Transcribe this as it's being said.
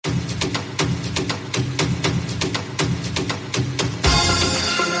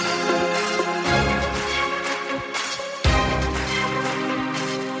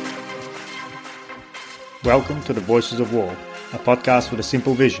Welcome to the Voices of War, a podcast with a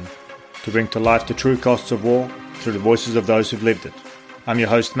simple vision to bring to life the true costs of war through the voices of those who've lived it. I'm your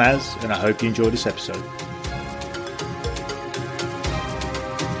host Maz, and I hope you enjoy this episode.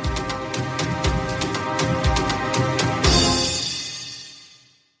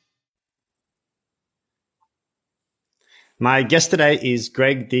 My guest today is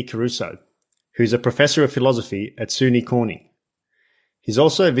Gregg Caruso, who's a professor of philosophy at SUNY Corning. He's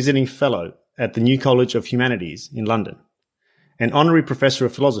also a visiting fellow at the New College of Humanities in London, an honorary professor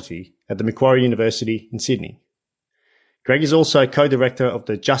of philosophy at the Macquarie University in Sydney. Gregg is also co-director of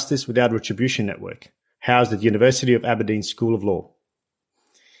the Justice Without Retribution network, housed at the University of Aberdeen School of Law.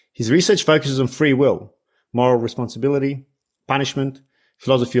 His research focuses on free will, moral responsibility, punishment,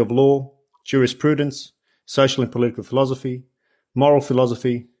 philosophy of law, jurisprudence, social and political philosophy, moral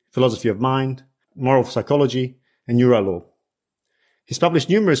philosophy, philosophy of mind, moral psychology, and neurolaw. He's published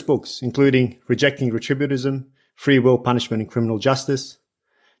numerous books, including Rejecting Retribution, Free Will, Punishment and Criminal Justice,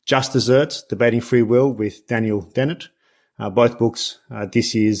 Just Desserts, Debating Free Will with Daniel Dennett, both books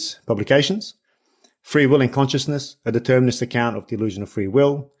this year's publications, Free Will and Consciousness, A Determinist Account of the Illusion of Free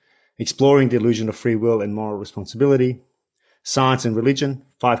Will, Exploring the Illusion of Free Will and Moral Responsibility, Science and Religion,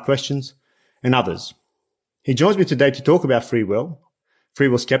 5 Questions, and others. He joins me today to talk about free will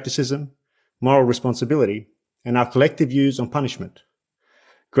skepticism, moral responsibility, and our collective views on punishment.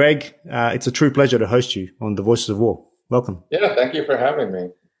 Gregg, it's a true pleasure to host you on The Voices of War. Welcome. Yeah, thank you for having me.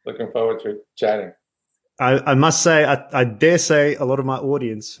 Looking forward to chatting. I must say, I dare say a lot of my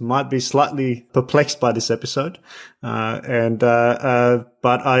audience might be slightly perplexed by this episode. But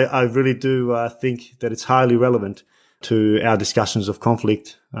I really do think that it's highly relevant to our discussions of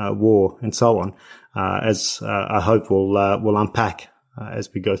conflict, war, and so on, as I hope we'll unpack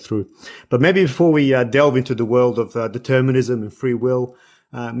as we go through. But maybe before we delve into the world of determinism and free will,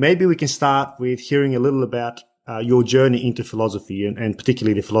 maybe we can start with hearing a little about your journey into philosophy and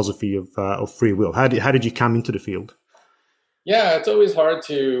particularly the philosophy of free will. How did you come into the field? Yeah, it's always hard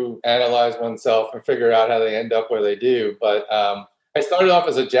to analyze oneself and figure out how they end up where they do. But I started off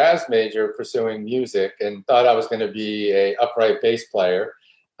as a jazz major pursuing music and thought I was going to be an upright bass player.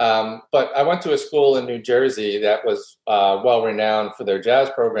 But I went to a school in New Jersey that was well-renowned for their jazz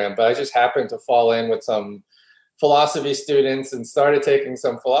program, but I just happened to fall in with some philosophy students and started taking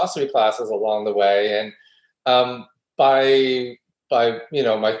some philosophy classes along the way. And by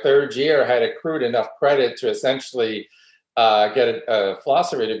my third year, I had accrued enough credit to essentially get a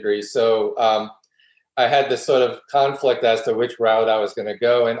philosophy degree. So I had this sort of conflict as to which route I was going to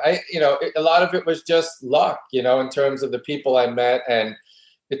go. And a lot of it was just luck, in terms of the people I met. And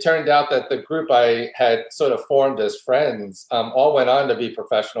it turned out that the group I had sort of formed as friends all went on to be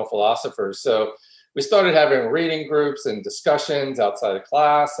professional philosophers. So we started having reading groups and discussions outside of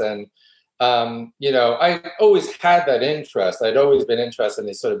class. And, I always had that interest. I'd always been interested in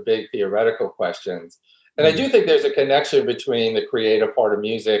these sort of big theoretical questions. And I do think there's a connection between the creative part of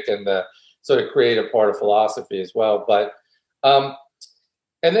music and the sort of creative part of philosophy as well. But, and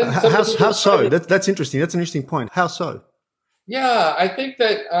then how so? That's interesting. That's an interesting point. How so? Yeah, I think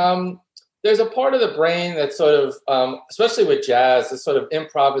that there's a part of the brain that sort of, especially with jazz, this sort of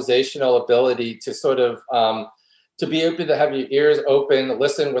improvisational ability to sort of, to be able to have your ears open,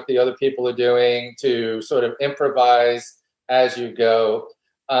 listen what the other people are doing, to sort of improvise as you go,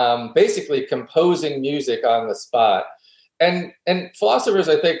 basically composing music on the spot. And philosophers,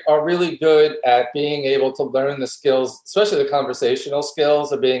 I think, are really good at being able to learn the skills, especially the conversational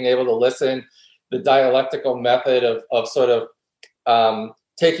skills of being able to listen, the dialectical method of sort of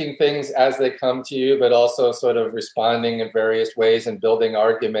taking things as they come to you, but also sort of responding in various ways and building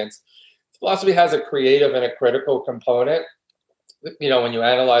arguments. Philosophy has a creative and a critical component. When you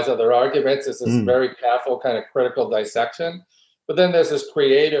analyze other arguments, it's this very careful kind of critical dissection. But then there's this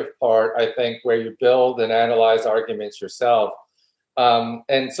creative part, I think, where you build and analyze arguments yourself.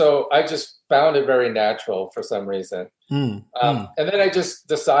 And so I just found it very natural for some reason. And then I just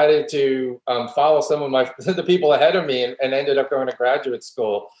decided to follow some of the people ahead of me and ended up going to graduate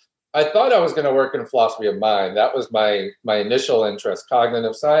school. I thought I was going to work in philosophy of mind. That was my initial interest,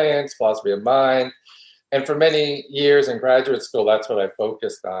 cognitive science, philosophy of mind. And for many years in graduate school, that's what I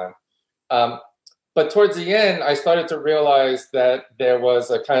focused on. But towards the end, I started to realize that there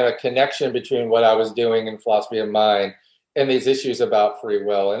was a kind of connection between what I was doing in philosophy of mind and these issues about free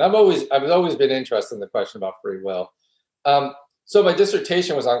will. And I've always been interested in the question about free will. So my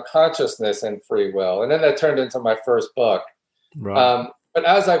dissertation was on consciousness and free will. And then that turned into my first book. Right. But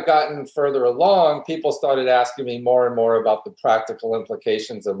as I've gotten further along, people started asking me more and more about the practical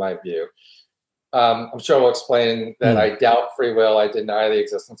implications of my view. I'm sure we'll explain that I doubt free will. I deny the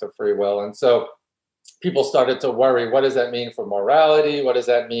existence of free will. And so people started to worry, what does that mean for morality? What does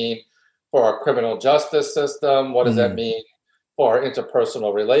that mean for our criminal justice system? What does that mean for our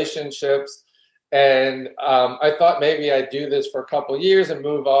interpersonal relationships? And I thought maybe I'd do this for a couple of years and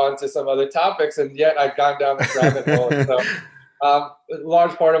move on to some other topics, and yet I've gone down this rabbit hole. So a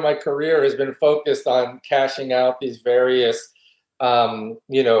large part of my career has been focused on cashing out these various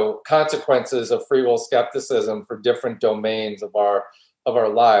consequences of free will skepticism for different domains of our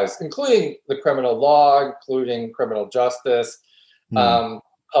lives, including the criminal law, including criminal justice,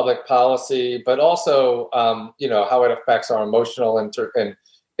 public policy, but also how it affects our emotional and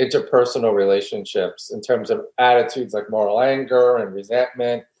interpersonal relationships in terms of attitudes like moral anger and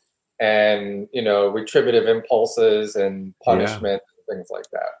resentment and retributive impulses and punishment and things like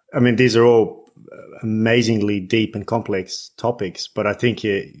that. I mean, these are all amazingly deep and complex topics, but I think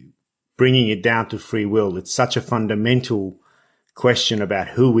bringing it down to free will, it's such a fundamental question about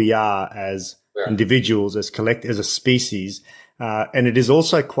who we are as individuals, as a species, and it is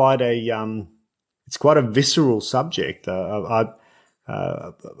also quite a visceral subject. I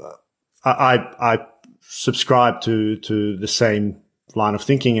subscribe to the same line of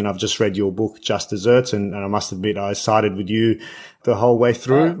thinking, and I've just read your book, Just Desserts, and I must admit I sided with you the whole way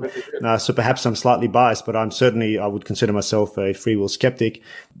through. So perhaps I'm slightly biased, but I would consider myself a free will skeptic.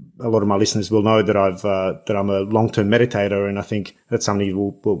 A lot of my listeners will know that I'm a long-term meditator, and I think that's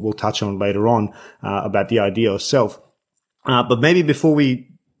something we'll touch on later on about the idea of self. But maybe before we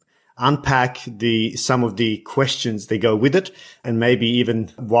unpack some of the questions that go with it, and maybe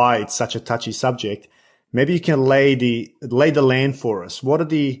even why it's such a touchy subject, maybe you can lay the land for us. What are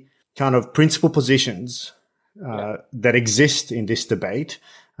the kind of principal positions that exist in this debate?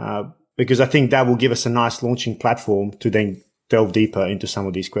 Because I think that will give us a nice launching platform to then delve deeper into some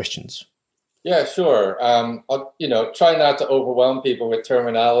of these questions. Yeah, sure. I'll, try not to overwhelm people with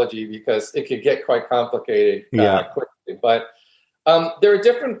terminology because it could get quite complicated quickly. But there are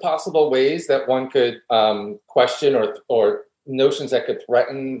different possible ways that one could question or notions that could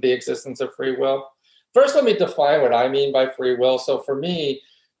threaten the existence of free will. First, let me define what I mean by free will. So for me,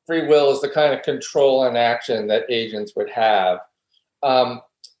 free will is the kind of control and action that agents would have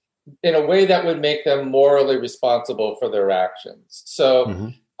in a way that would make them morally responsible for their actions.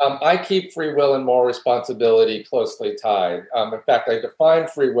 So I keep free will and moral responsibility closely tied. In fact, I define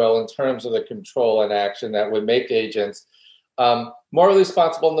free will in terms of the control and action that would make agents morally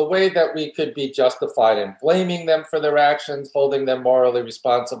responsible in the way that we could be justified in blaming them for their actions, holding them morally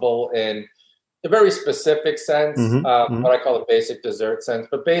responsible in a very specific sense, what I call the basic desert sense,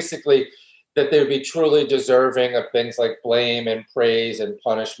 but basically that they would be truly deserving of things like blame and praise and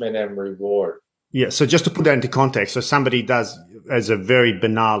punishment and reward. Yeah, so just to put that into context, so somebody does, as a very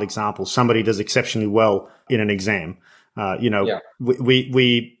banal example, somebody does exceptionally well in an exam.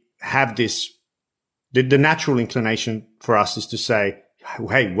 We have this, the natural inclination for us is to say,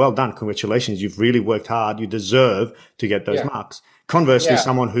 hey, well done, congratulations, you've really worked hard, you deserve to get those marks. Conversely,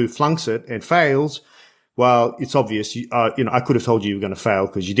 someone who flunks it and fails, well, it's obvious. I could have told you were going to fail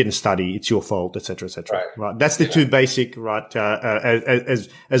because you didn't study. It's your fault, et cetera, et cetera. Right. That's the two basic,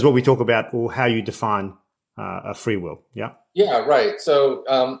 as what we talk about, or how you define free will. Yeah. Yeah. Right. So,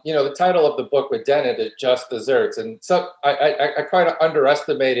 the title of the book with Dennett is Just Desserts, and so I kind of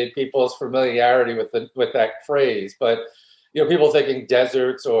underestimated people's familiarity with that phrase, but people thinking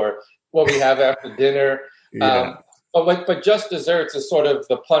deserts or what we have after dinner. But just desserts is sort of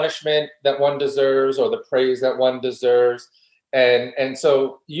the punishment that one deserves or the praise that one deserves. And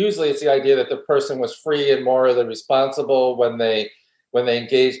so usually it's the idea that the person was free and morally responsible when they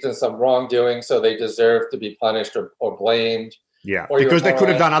engaged in some wrongdoing, so they deserve to be punished or blamed. Yeah, because they could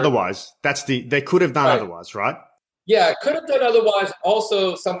have done otherwise. They could have done otherwise, right? Yeah, could have done otherwise.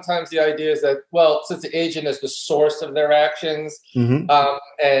 Also, sometimes the idea is that, well, since the agent is the source of their actions, and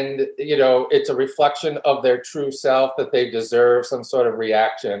it's a reflection of their true self, that they deserve some sort of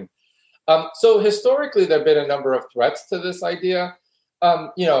reaction. So historically, there have been a number of threats to this idea.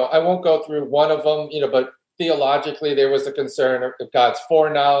 I won't go through one of them, but theologically, there was a concern of God's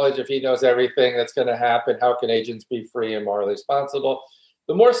foreknowledge. If he knows everything that's going to happen, how can agents be free and morally responsible?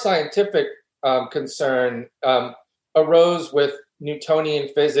 The more scientific concern arose with Newtonian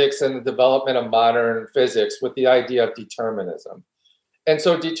physics and the development of modern physics with the idea of determinism. And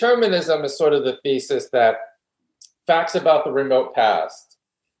so determinism is sort of the thesis that facts about the remote past,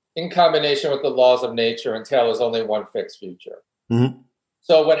 in combination with the laws of nature, entail there's only one fixed future.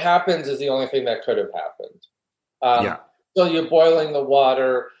 So what happens is the only thing that could have happened. So you're boiling the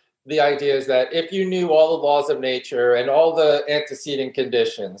water. The idea is that if you knew all the laws of nature and all the antecedent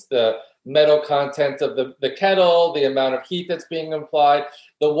conditions, the metal content of the kettle, the amount of heat that's being applied,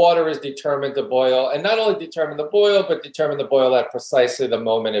 the water is determined to boil, and not only determined to boil, but determined to boil at precisely the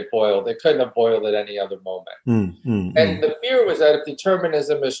moment it boiled. It couldn't have boiled at any other moment. And the fear was that if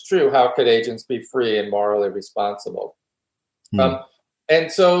determinism is true, how could agents be free and morally responsible?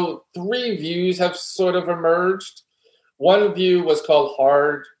 And so 3 views have sort of emerged. One view was called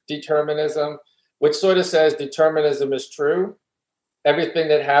hard determinism, which sort of says determinism is true. Everything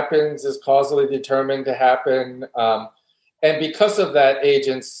that happens is causally determined to happen. And because of that,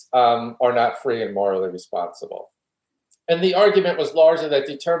 agents are not free and morally responsible. And the argument was largely that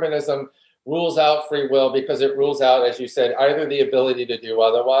determinism rules out free will because it rules out, as you said, either the ability to do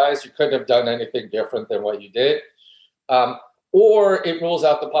otherwise, you couldn't have done anything different than what you did, or it rules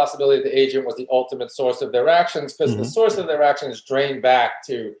out the possibility the agent was the ultimate source of their actions because the source of their actions drain back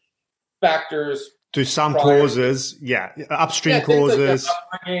to factors, to some causes, upstream causes, like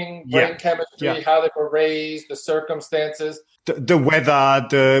upbringing, brain chemistry, how they were raised, the circumstances, the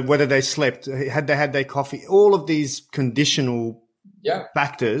weather, whether they slept, had they had their coffee, all of these conditional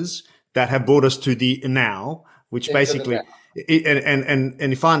factors that have brought us to the now, which basically, and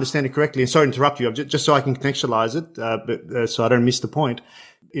if I understand it correctly, and sorry to interrupt you, just so I can contextualize it, but so I don't miss the point.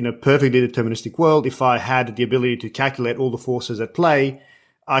 In a perfectly deterministic world, if I had the ability to calculate all the forces at play,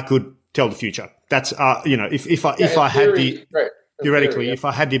 I could tell the future. That's if I had the theoretically, if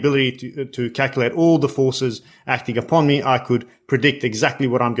I had the ability to calculate all the forces acting upon me, I could predict exactly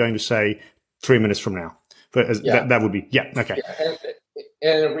what I'm going to say 3 minutes from now. That would be okay.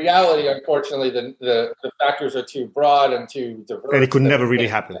 And in reality, unfortunately, the factors are too broad and too diverse, and it could never really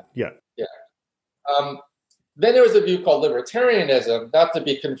happen. Then there was a view called libertarianism, not to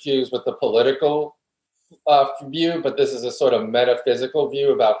be confused with the political view, but this is a sort of metaphysical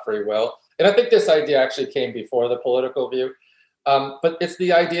view about free will. And I think this idea actually came before the political view. But it's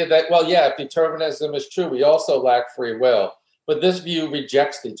the idea that, if determinism is true, we also lack free will. But this view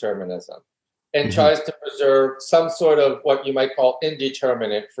rejects determinism and tries to preserve some sort of what you might call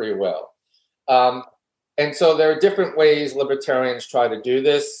indeterminate free will. And so there are different ways libertarians try to do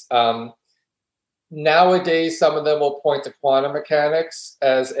this. Nowadays, some of them will point to quantum mechanics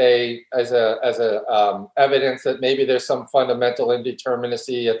as evidence that maybe there's some fundamental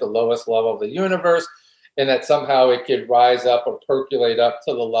indeterminacy at the lowest level of the universe, and that somehow it could rise up or percolate up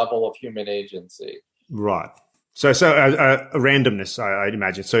to the level of human agency. Right. So a randomness, I'd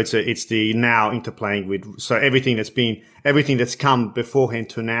imagine. So it's the now interplaying with everything that's come beforehand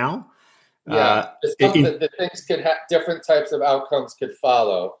to now. The things could have different types of outcomes could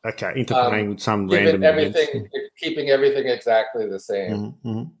follow. Okay, interplaying with some random everything, keeping everything exactly the same.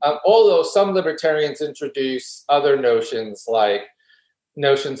 Although some libertarians introduce other notions like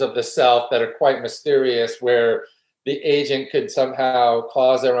notions of the self that are quite mysterious, where the agent could somehow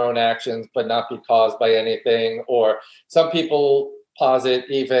cause their own actions but not be caused by anything. Or some people posit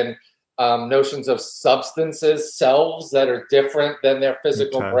even notions of substances, selves that are different than their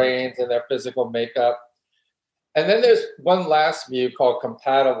physical brains and their physical makeup. And then there's one last view called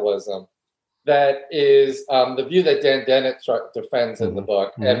compatibilism that is the view that Dan Dennett defends in the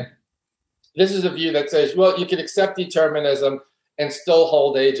book. And this is a view that says, you can accept determinism and still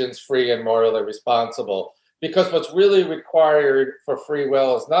hold agents free and morally responsible. Because what's really required for free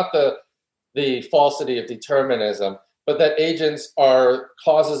will is not the falsity of determinism, but that agents are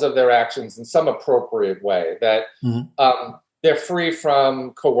causes of their actions in some appropriate way, that they're free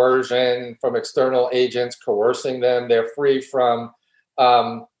from coercion, from external agents coercing them. They're free from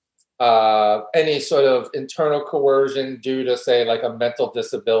any sort of internal coercion due to, say, like a mental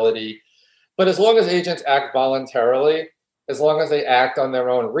disability. But as long as agents act voluntarily, as long as they act on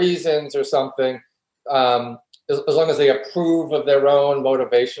their own reasons or something, as long as they approve of their own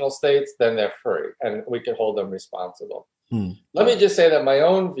motivational states, then they're free and we can hold them responsible. Let me just say that my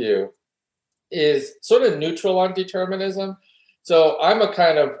own view is sort of neutral on determinism. So I'm a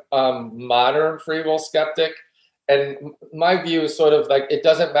kind of modern free will skeptic. And my view is sort of like, it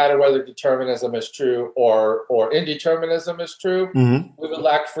doesn't matter whether determinism is true or indeterminism is true. We would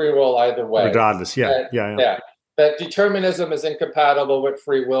lack free will either way. Regardless, that determinism is incompatible with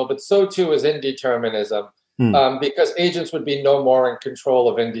free will, but so too is indeterminism. Because agents would be no more in control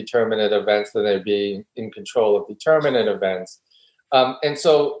of indeterminate events than they'd be in control of determinate events. And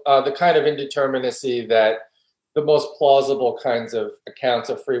so the kind of indeterminacy that the most plausible kinds of accounts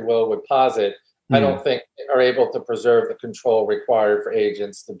of free will would posit, I don't think are able to preserve the control required for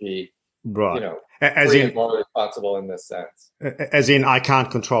agents to be, free and more responsible in this sense. As in, I can't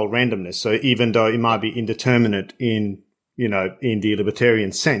control randomness. So even though it might be indeterminate in the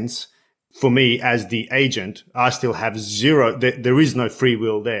libertarian sense, for me as the agent, I still have zero. There is no free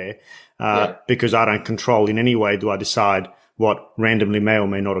will there because I don't control in any way. Do I decide what randomly may or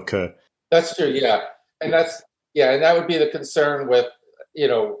may not occur. That's true. Yeah. And and that would be the concern with,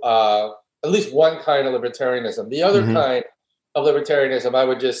 at least one kind of libertarianism. The other kind of libertarianism, I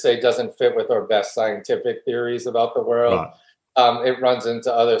would just say, doesn't fit with our best scientific theories about the world. Right. It runs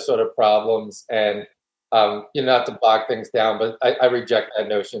into other sort of problems, and not to bog things down, but I reject that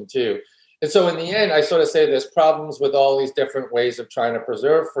notion too. And so in the end, I sort of say there's problems with all these different ways of trying to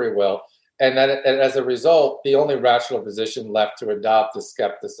preserve free will. And as a result, the only rational position left to adopt is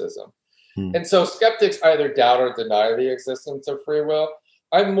skepticism. And so skeptics either doubt or deny the existence of free will.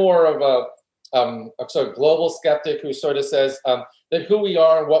 I'm more of a sort of global skeptic who sort of says that who we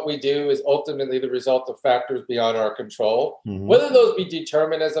are and what we do is ultimately the result of factors beyond our control, whether those be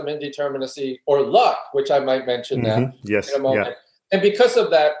determinism, indeterminacy, or luck, which I might mention now in a moment. Yeah. And because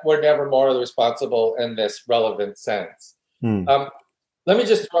of that, we're never morally responsible in this relevant sense. Let me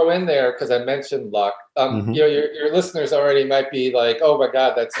just throw in there, because I mentioned luck. Your listeners already might be like, oh my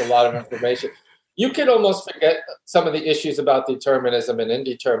God, that's a lot of information. You could almost forget some of the issues about determinism and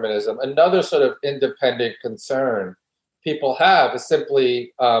indeterminism. Another sort of independent concern people have is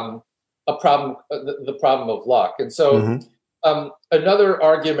simply the problem of luck. And so another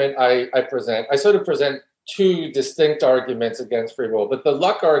argument I sort of present two distinct arguments against free will, but the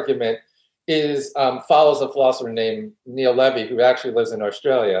luck argument is follows a philosopher named Neil Levy, who actually lives in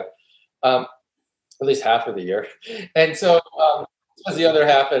Australia, at least half of the year. And so was the other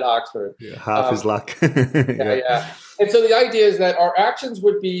half at Oxford. Yeah, half is luck. Yeah. And so the idea is that our actions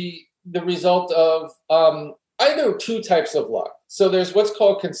would be the result of either two types of luck. So there's what's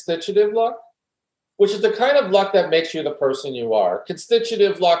called constitutive luck, which is the kind of luck that makes you the person you are.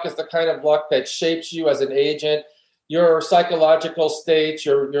 Constitutive luck is the kind of luck that shapes you as an agent, your psychological states,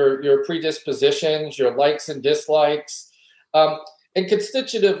 your predispositions, your likes and dislikes. And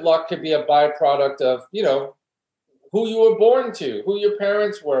constitutive luck could be a byproduct of, who you were born to, who your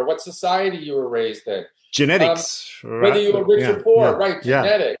parents were, what society you were raised in. Genetics. Right? Whether you were rich or poor, right?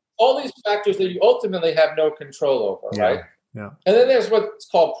 Genetics. All these factors that you ultimately have no control over, right? Yeah. And then there's what's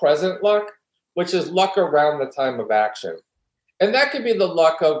called present luck, which is luck around the time of action. And that could be the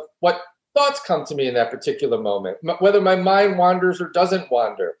luck of what thoughts come to me in that particular moment, whether my mind wanders or doesn't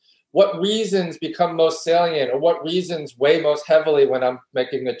wander, what reasons become most salient, or what reasons weigh most heavily when I'm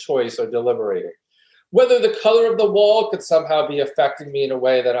making a choice or deliberating. Whether the color of the wall could somehow be affecting me in a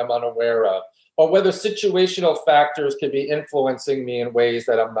way that I'm unaware of, or whether situational factors could be influencing me in ways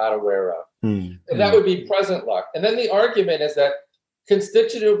that I'm not aware of. And that would be present luck. And then the argument is that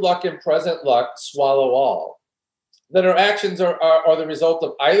constitutive luck and present luck swallow all. That our actions are the result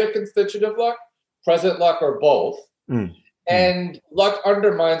of either constitutive luck, present luck, or both. And luck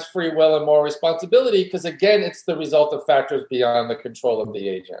undermines free will and moral responsibility because, again, it's the result of factors beyond the control of the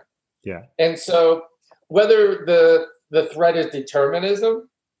agent. Yeah. And so whether the threat is determinism,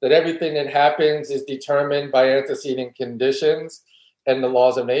 that everything that happens is determined by antecedent conditions and the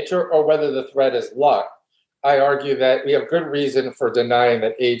laws of nature, or whether the threat is luck, I argue that we have good reason for denying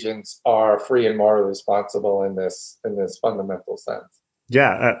that agents are free and morally responsible in this fundamental sense.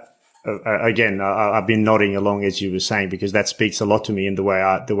 Yeah. Again, I've been nodding along as you were saying, because that speaks a lot to me in the way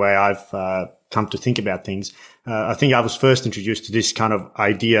I've come to think about things. I think I was first introduced to this kind of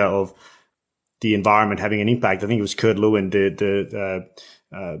idea of the environment having an impact. I think it was Kurt Lewin. The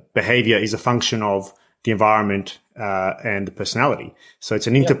behavior is a function of the environment and the personality. So it's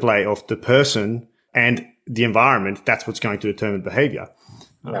an interplay of the person and the environment. That's what's going to determine behavior.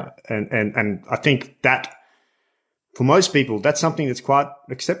 And I think that for most people, that's something that's quite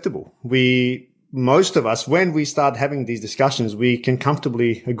acceptable. Most of us, when we start having these discussions, we can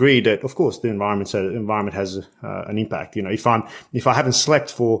comfortably agree that, of course, the environment has an impact. If I haven't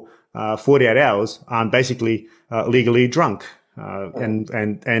slept for 48 hours, I'm basically legally drunk.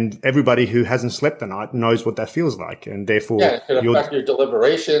 And everybody who hasn't slept a night knows what that feels like, and therefore it could affect your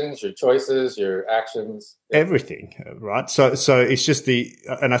deliberations, your choices, your actions, everything, right? So it's just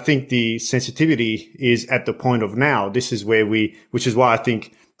and I think the sensitivity is at the point of now. This is where which is why I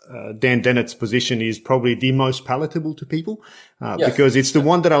think Dan Dennett's position is probably the most palatable to people, because it's the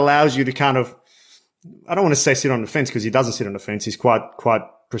one that allows you to kind of, I don't want to say sit on the fence, because he doesn't sit on the fence. He's quite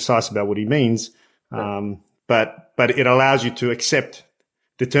precise about what he means. But it allows you to accept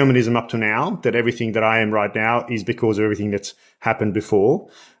determinism up to now, that everything that I am right now is because of everything that's happened before.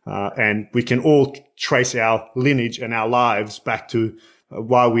 And we can all trace our lineage and our lives back to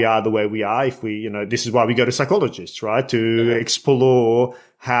why we are the way we are. If this is why we go to psychologists, right? To explore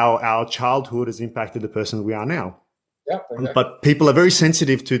how our childhood has impacted the person we are now. Yeah, exactly. But people are very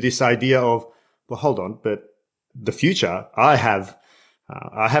sensitive to this idea of, well, hold on, but the future, I have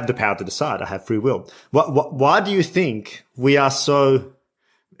I have the power to decide. I have free will. Why do you think we are so?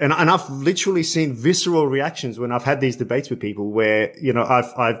 And I've literally seen visceral reactions when I've had these debates with people where,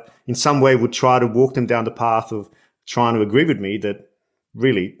 I've in some way would try to walk them down the path of trying to agree with me that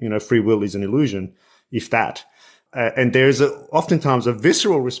really, free will is an illusion, if that. And there's oftentimes a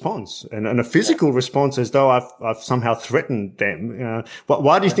visceral response and a physical response as though I've somehow threatened them.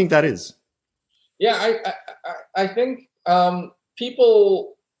 Why do you think that is? Yeah, I think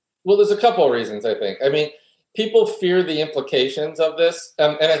people, well, there's a couple of reasons, I think. I mean, people fear the implications of this.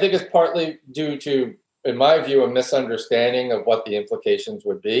 And I think it's partly due to, in my view, a misunderstanding of what the implications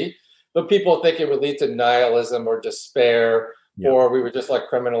would be. But people think it would lead to nihilism or despair, or we would just let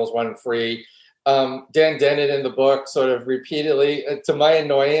criminals run free. Dan Dennett in the book sort of repeatedly, to my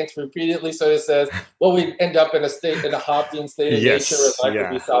annoyance, repeatedly sort of says, well, we end up in a Hobbesian state of nature, where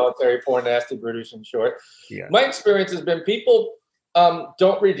life would be solitary, poor, nasty, brutish, and short. Yeah. My experience has been people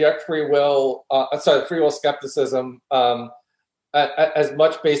don't reject free will skepticism as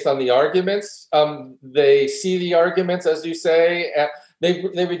much based on the arguments. They see the arguments, as you say.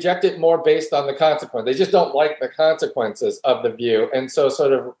 They reject it more based on the consequence. They just don't like the consequences of the view, and so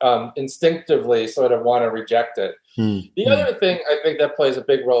sort of instinctively sort of want to reject it. The other thing I think that plays a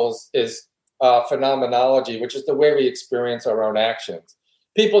big role is phenomenology, which is the way we experience our own actions.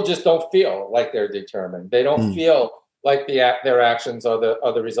 People just don't feel like they're determined. They don't feel like their actions are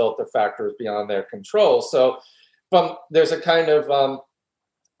the result of factors beyond their control. So there's a kind of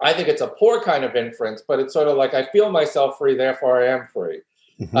I think it's a poor kind of inference, but it's sort of like I feel myself free, therefore I am free.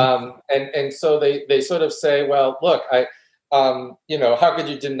 And so they sort of say, well, look, how could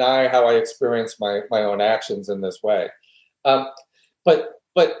you deny how I experience my own actions in this way? But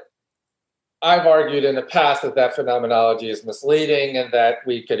I've argued in the past that phenomenology is misleading and that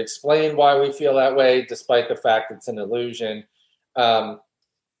we could explain why we feel that way, despite the fact it's an illusion.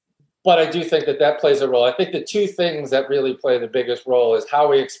 But I do think that plays a role. I think the two things that really play the biggest role is how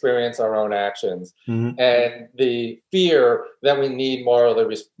we experience our own actions and the fear that we need moral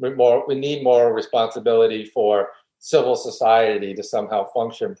responsibility for civil society to somehow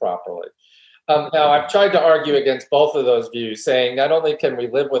function properly. Now, I've tried to argue against both of those views, saying not only can we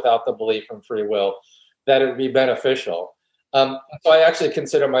live without the belief in free will, that it would be beneficial. So I actually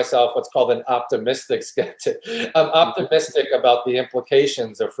consider myself what's called an optimistic skeptic. I'm optimistic about the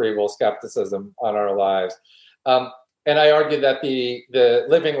implications of free will skepticism on our lives. And I argue that the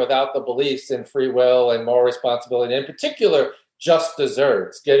living without the beliefs in free will and moral responsibility, in particular, just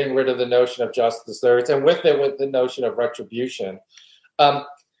deserts, getting rid of the notion of just deserts, and with the notion of retribution,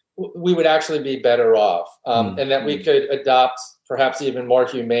 we would actually be better off, and that we could adopt perhaps even more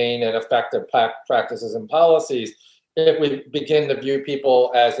humane and effective practices and policies if we begin to view people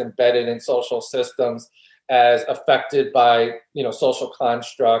as embedded in social systems, as affected by social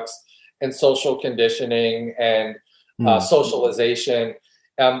constructs and social conditioning and socialization.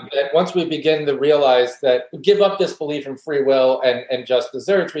 That once we begin to realize that we give up this belief in free will and just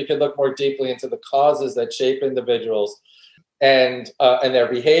deserts, we can look more deeply into the causes that shape individuals and their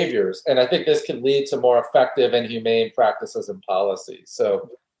behaviors. And I think this can lead to more effective and humane practices and policies. So,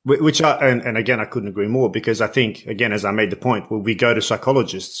 and again, I couldn't agree more, because I think, again, as I made the point, we go to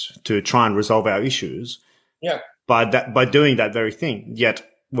psychologists to try and resolve our issues. Yeah. By doing that very thing. Yet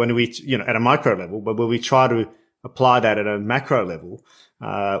when we, at a micro level, but when we try to apply that at a macro level,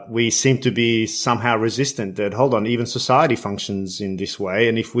 we seem to be somehow resistant that, hold on, even society functions in this way.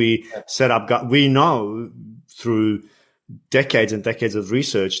 And if we set up, we know through decades and decades of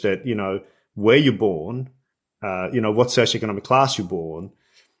research that, where you're born, what socioeconomic class you're born,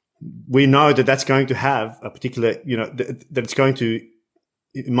 we know that that's going to have a particular, that it's going to,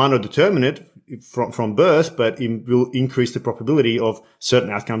 it might not determine it from birth, but it will increase the probability of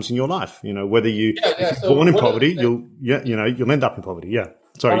certain outcomes in your life. Whether you're born in poverty, you'll end up in poverty. Yeah.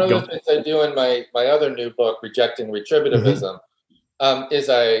 Sorry. One of the things I do in my other new book, Rejecting Retributivism, is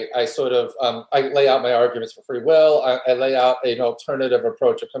I sort of I lay out my arguments for free will. I lay out an alternative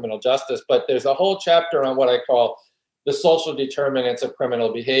approach to criminal justice, but there's a whole chapter on what I call the social determinants of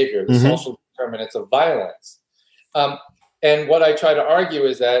criminal behavior, the social determinants of violence. And what I try to argue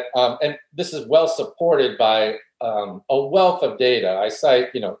is that, and this is well supported by a wealth of data. I cite,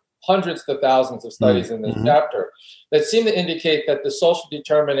 hundreds to thousands of studies in this chapter that seem to indicate that the social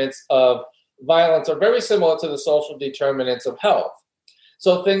determinants of violence are very similar to the social determinants of health.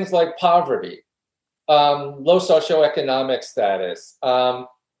 So things like poverty, low socioeconomic status,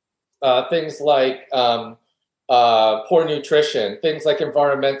 things like poor nutrition, things like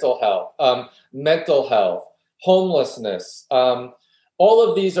environmental health, mental health, homelessness, all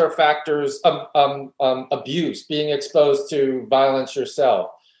of these are factors of abuse, being exposed to violence yourself.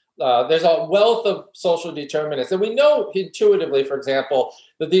 There's a wealth of social determinants. And we know intuitively, for example,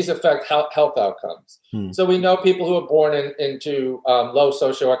 that these affect health outcomes. So we know people who are born into low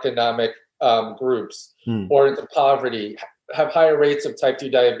socioeconomic groups or into poverty have higher rates of type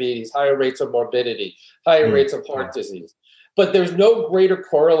 2 diabetes, higher rates of morbidity, higher rates of heart disease. But there's no greater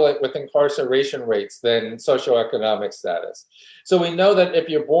correlate with incarceration rates than socioeconomic status. So we know that if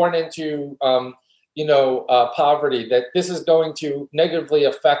you're born into poverty, that this is going to negatively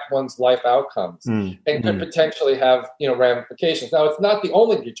affect one's life outcomes and could potentially have, ramifications. Now, it's not the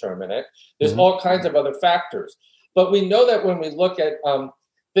only determinant. There's all kinds of other factors. But we know that when we look at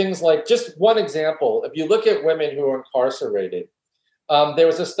things like, just one example, if you look at women who are incarcerated, there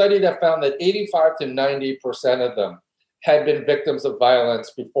was a study that found that 85 to 90% of them had been victims of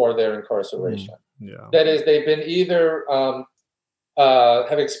violence before their incarceration. That is, they've been either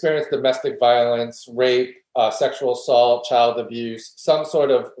have experienced domestic violence, rape, sexual assault, child abuse, some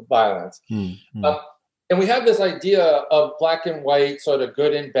sort of violence. And we have this idea of black and white, sort of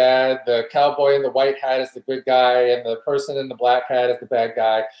good and bad. The cowboy in the white hat is the good guy, and the person in the black hat is the bad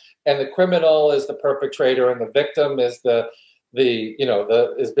guy, and the criminal is the perpetrator, and the victim is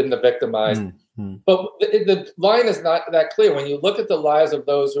has been the victimized. But the line is not that clear. When you look at the lives of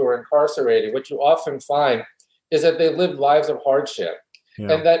those who are incarcerated, what you often find is that they live lives of hardship,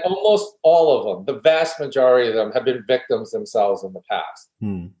 and that almost all of them, the vast majority of them, have been victims themselves in the past.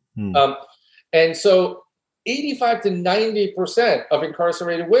 And so 85 to 90% of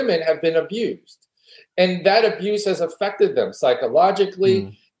incarcerated women have been abused. And that abuse has affected them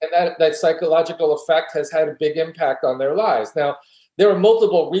psychologically, and that psychological effect has had a big impact on their lives. Now, there are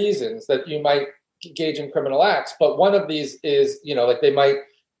multiple reasons that you might engage in criminal acts, but one of these is, they might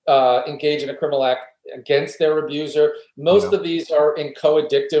engage in a criminal act against their abuser. Most of these are in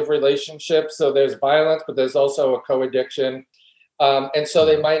co-addictive relationships. So there's violence, but there's also a co-addiction. And so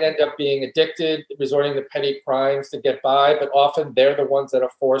they might end up being addicted, resorting to petty crimes to get by, but often they're the ones that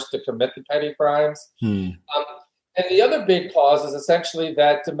are forced to commit the petty crimes. And the other big cause is essentially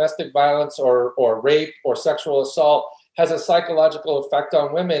that domestic violence or rape or sexual assault has a psychological effect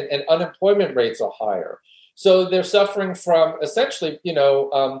on women, and unemployment rates are higher. So they're suffering from essentially,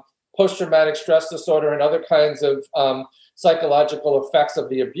 post-traumatic stress disorder and other kinds of psychological effects of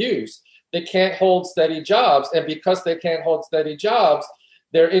the abuse. They can't hold steady jobs. And because they can't hold steady jobs,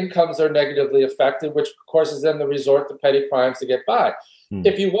 their incomes are negatively affected, which of course is then the resort to petty crimes to get by.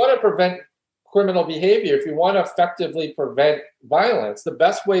 If you want to prevent criminal behavior, if you want to effectively prevent violence, the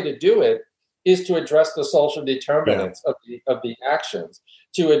best way to do it is to address the social determinants of the actions,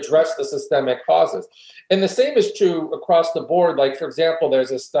 to address the systemic causes. And the same is true across the board. Like, for example,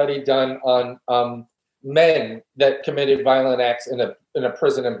 there's a study done on men that committed violent acts in a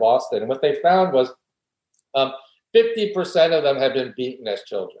prison in Boston. And what they found was 50% of them had been beaten as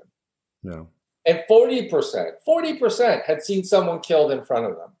children. And 40% had seen someone killed in front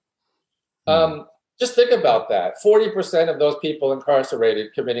of them. Just think about that. 40% of those people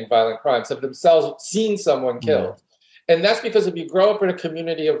incarcerated committing violent crimes have themselves seen someone killed. And that's because if you grow up in a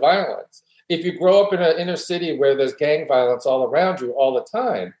community of violence, if you grow up in an inner city where there's gang violence all around you all the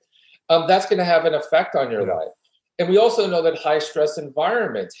time, that's going to have an effect on your life. And we also know that high stress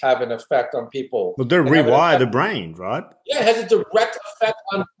environments have an effect on people. Well, they rewire the brain, right? Yeah, it has a direct effect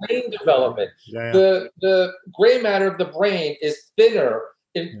on brain development. The gray matter of the brain is thinner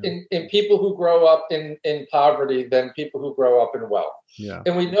in people who grow up in poverty than people who grow up in wealth.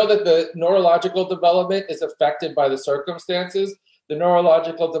 And we know that the neurological development is affected by the circumstances. The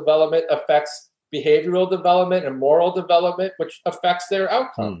neurological development affects behavioral development and moral development, which affects their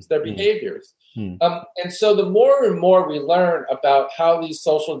outcomes, their behaviors. And so the more and more we learn about how these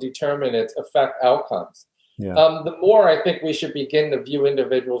social determinants affect outcomes, the more I think we should begin to view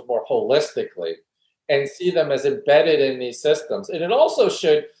individuals more holistically and see them as embedded in these systems. And it also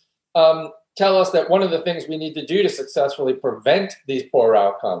should tell us that one of the things we need to do to successfully prevent these poor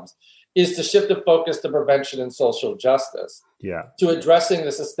outcomes is to shift the focus to prevention and social justice, to addressing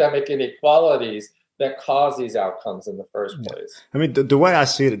the systemic inequalities that cause these outcomes in the first place. I mean, the way I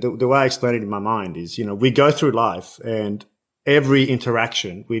see it, the way I explain it in my mind is, we go through life, and every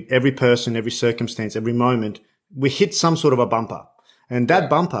interaction with every person, every circumstance, every moment, we hit some sort of a bumper. And that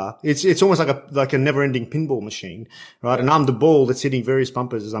bumper, it's almost like a never-ending pinball machine, right? And I'm the ball that's hitting various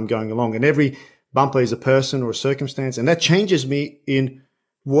bumpers as I'm going along. And every bumper is a person or a circumstance. And that changes me in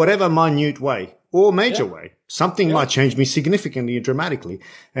whatever minute way or major way. Something might change me significantly and dramatically.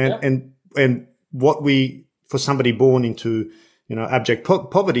 And for somebody born into, abject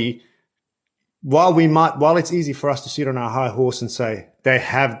poverty, while it's easy for us to sit on our high horse and say, they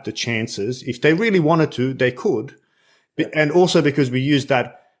have the chances. If they really wanted to, they could. And also because we use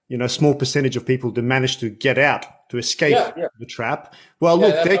that, small percentage of people to manage to get out, to escape the trap. Well,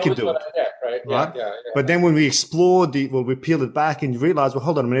 look, they could do it. Right? Yeah. But then when we explored we peeled it back and realized, well,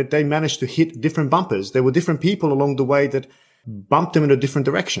 hold on a minute, they managed to hit different bumpers. There were different people along the way that bumped them in a different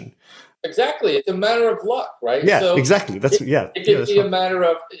direction. Exactly. It's a matter of luck, right? Yeah, so exactly. It can be a matter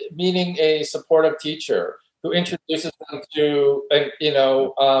of meeting a supportive teacher who introduces them to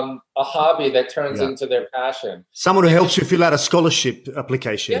a hobby that turns into their passion. Someone who helps you fill out a scholarship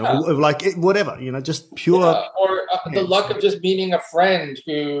application, or like whatever, just pure. Or the luck of just meeting a friend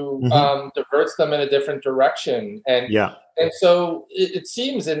who diverts them in a different direction. And so it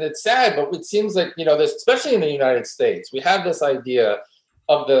seems, and it's sad, but it seems like, this, especially in the United States, we have this idea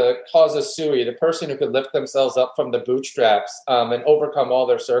of the causa sui, the person who could lift themselves up from the bootstraps and overcome all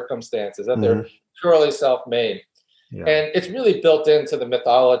their circumstances, that they're purely self-made. Yeah. And it's really built into the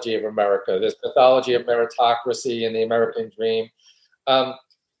mythology of America, this mythology of meritocracy and the American dream.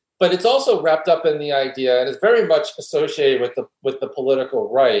 But it's also wrapped up in the idea, and it's very much associated with the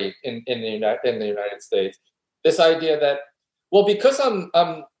political right in the United States. This idea that, well, because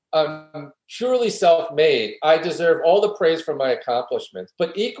I'm purely self-made, I deserve all the praise for my accomplishments.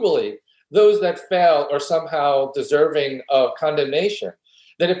 But equally, those that fail are somehow deserving of condemnation.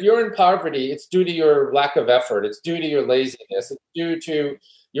 That if you're in poverty, it's due to your lack of effort. It's due to your laziness. It's due to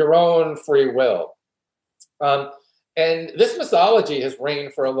your own free will. And this mythology has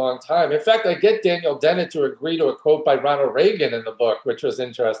reigned for a long time. In fact, I get Daniel Dennett to agree to a quote by Ronald Reagan in the book, which was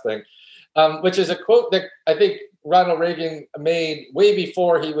interesting, which is a quote that I think Ronald Reagan made way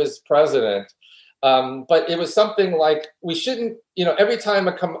before he was president. But it was something like, we shouldn't, every time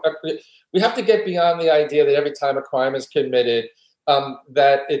we have to get beyond the idea that every time a crime is committed,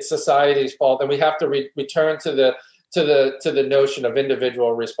 that it's society's fault, and we have to return to the notion of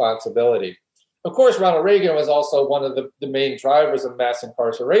individual responsibility. Of course, Ronald Reagan was also one of the main drivers of mass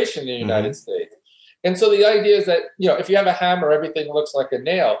incarceration in the United States. And so the idea is that, if you have a hammer, everything looks like a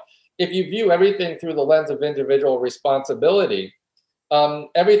nail. If you view everything through the lens of individual responsibility,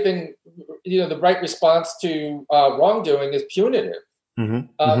 everything, the right response to wrongdoing is punitive.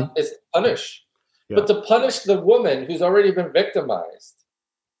 It's punish. Yeah. But to punish the woman who's already been victimized,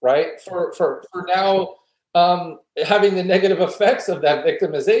 right, for now having the negative effects of that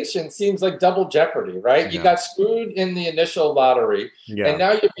victimization seems like double jeopardy, right? Yeah. You got screwed in the initial lottery, and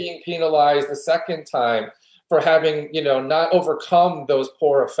now you're being penalized the second time for having, not overcome those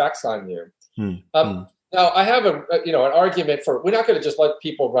poor effects on you. Now, I have an argument for, we're not going to just let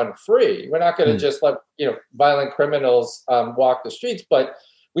people run free. We're not going to just let, violent criminals walk the streets, but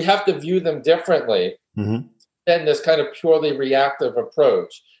we have to view them differently than this kind of purely reactive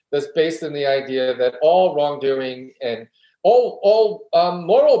approach that's based in the idea that all wrongdoing and all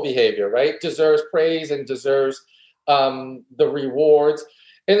moral behavior, right, deserves praise and deserves the rewards.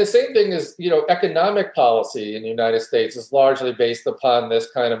 And the same thing is, economic policy in the United States is largely based upon this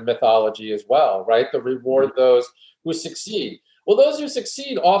kind of mythology as well, right? To reward those who succeed. Well, those who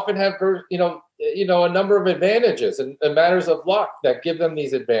succeed often have, a number of advantages and matters of luck that give them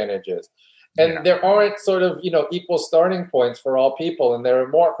these advantages. And there aren't sort of, equal starting points for all people. And there are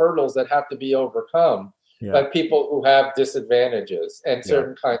more hurdles that have to be overcome by people who have disadvantages and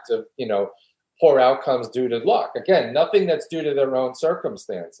certain kinds of, poor outcomes due to luck. Again, nothing that's due to their own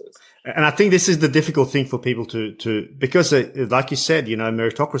circumstances. And I think this is the difficult thing for people to because like you said,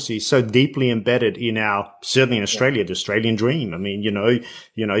 meritocracy is so deeply embedded in certainly in Australia, the Australian dream. I mean,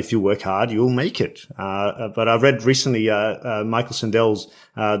 if you work hard, you'll make it. But I read recently, Michael Sandel's,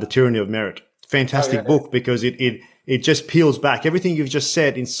 The Tyranny of Merit. Fantastic book, because it just peels back everything you've just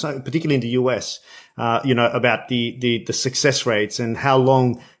said particularly in the US, about the success rates and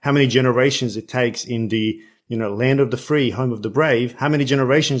how many generations it takes in the, land of the free, home of the brave, how many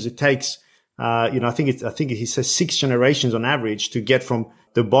generations it takes, I think he says 6 generations on average to get from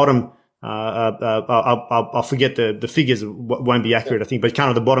the bottom. I'll forget the figures, won't be accurate, I think, but kind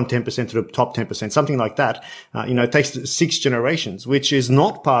of the bottom 10% to the top 10%, something like that. It takes 6 generations, which is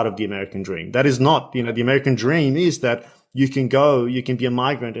not part of the American dream. That is not, the American dream is that you can be a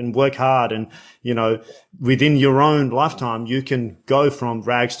migrant and work hard, and, within your own lifetime, you can go from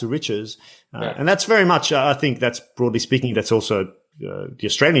rags to riches. And that's very much, I think that's, broadly speaking, that's also the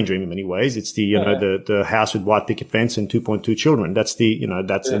Australian dream in many ways. It's the, the house with white picket fence and 2.2 children. That's the,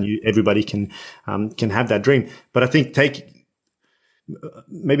 and everybody can have that dream. But I think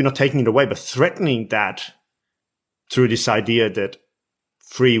maybe not taking it away, but threatening that through this idea that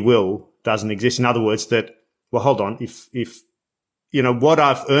free will doesn't exist. In other words, that, well, hold on, if what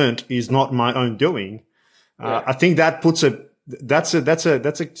I've earned is not my own doing, I think that puts that's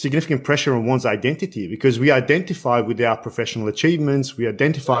a significant pressure on one's identity, because we identify with our professional achievements, we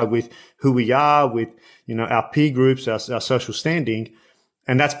identify with who we are, with our peer groups, our social standing,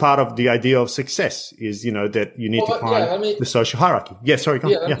 and that's part of the idea of success is that you need to climb the social hierarchy. Yeah, sorry, go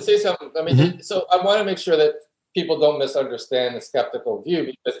on. Let me say something. So I want to make sure that people don't misunderstand the skeptical view,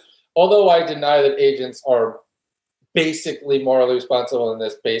 because although I deny that agents are basically morally responsible in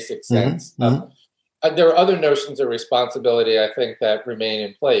this basic sense, there are other notions of responsibility, I think, that remain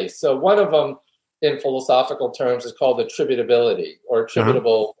in place. So one of them, in philosophical terms, is called attributability or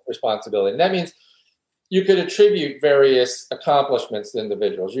attributable responsibility. And that means you could attribute various accomplishments to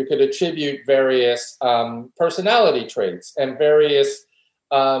individuals. You could attribute various personality traits and various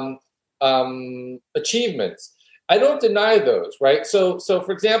achievements. I don't deny those, right? So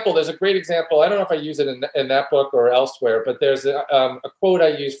for example, there's a great example. I don't know if I use it in that book or elsewhere, but there's a quote I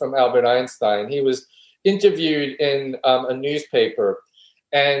use from Albert Einstein. He was interviewed in a newspaper,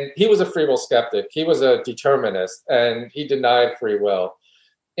 and he was a free will skeptic. He was a determinist, and he denied free will.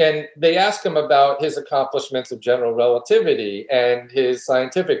 And they asked him about his accomplishments of general relativity and his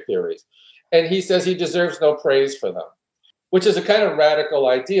scientific theories. And he says he deserves no praise for them, which is a kind of radical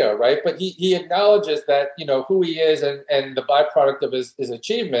idea, right? But he acknowledges that, who he is and the byproduct of his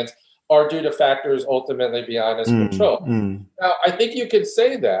achievements are due to factors ultimately beyond his control. Now, I think you could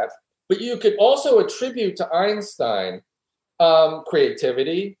say that, but you could also attribute to Einstein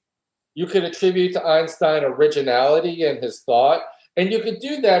creativity. You could attribute to Einstein originality in his thought. And you could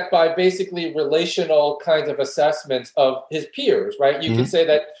do that by basically relational kinds of assessments of his peers, right? You could say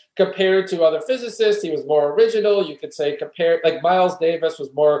that compared to other physicists, he was more original. You could say like Miles Davis was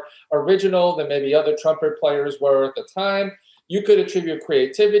more original than maybe other trumpet players were at the time. You could attribute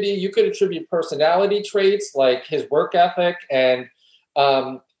creativity. You could attribute personality traits like his work ethic and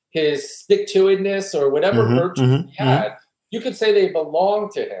his stick-to-itiveness or whatever virtue he had. You could say they belong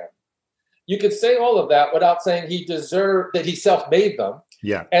to him. You could say all of that without saying that he self-made them,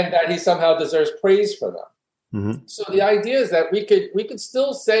 and that he somehow deserves praise for them. So the idea is that we could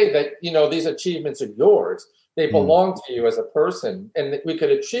still say that these achievements are yours; they belong to you as a person, and that we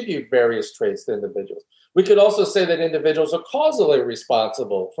could attribute various traits to individuals. We could also say that individuals are causally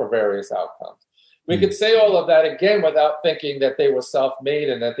responsible for various outcomes. We could say all of that again without thinking that they were self-made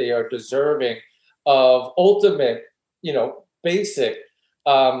and that they are deserving of ultimate, basic.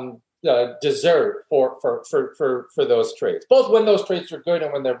 Deserve for those traits, both when those traits are good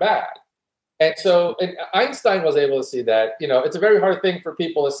and when they're bad. And Einstein was able to see that. It's a very hard thing for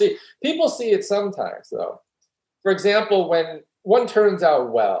people to see. People see it sometimes, though. For example, when one turns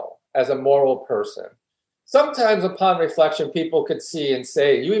out well as a moral person, sometimes upon reflection, people could see and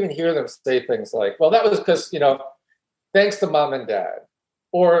say, you even hear them say things like, well, that was because, thanks to mom and dad.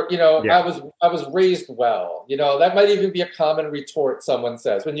 Or, I was raised well. That might even be a common retort someone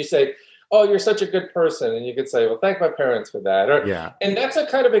says when you say, oh, you're such a good person. And you could say, well, thank my parents for that. And that's a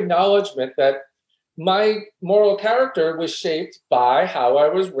kind of acknowledgement that my moral character was shaped by how I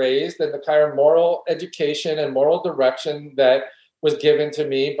was raised and the kind of moral education and moral direction that was given to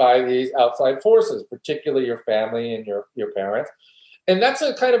me by these outside forces, particularly your family and your parents. And that's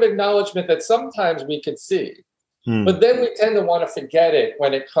a kind of acknowledgement that sometimes we could see. But then we tend to want to forget it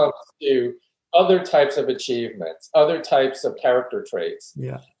when it comes to other types of achievements, other types of character traits.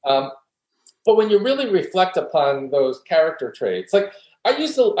 But when you really reflect upon those character traits, like I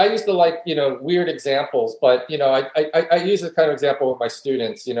used to like, weird examples, but, I use this kind of example with my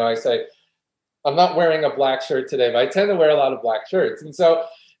students. I say, I'm not wearing a black shirt today, but I tend to wear a lot of black shirts. And so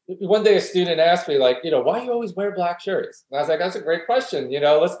one day a student asked me, like, why do you always wear black shirts? And I was like, that's a great question.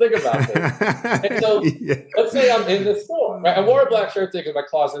 Let's think about this. And so let's say I'm in the store. Right? I wore a black shirt because my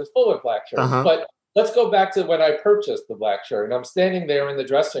closet is full of black shirts. But let's go back to when I purchased the black shirt. And I'm standing there in the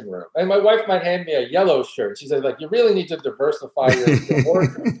dressing room. And my wife might hand me a yellow shirt. She said, like, you really need to diversify your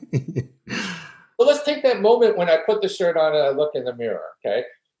wardrobe. So let's take that moment when I put the shirt on and I look in the mirror, okay?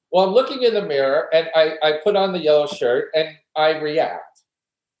 Well, I'm looking in the mirror and I put on the yellow shirt and I react.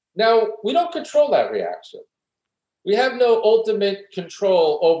 Now, we don't control that reaction. We have no ultimate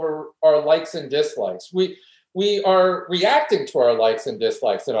control over our likes and dislikes. We are reacting to our likes and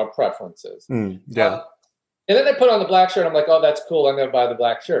dislikes and our preferences. And then I put on the black shirt. I'm like, oh, that's cool. I'm going to buy the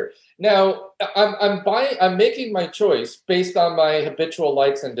black shirt. Now, I'm making my choice based on my habitual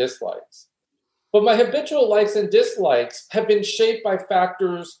likes and dislikes. But my habitual likes and dislikes have been shaped by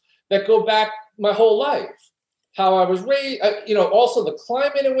factors that go back my whole life. How I was raised, also the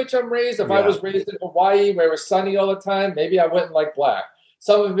climate in which I'm raised. If I was raised in Hawaii where it was sunny all the time, maybe I wouldn't like black.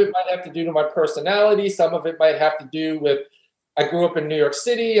 Some of it might have to do to my personality. Some of it might have to do with I grew up in New York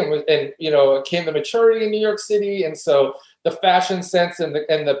City and came to maturity in New York City, and so the fashion sense and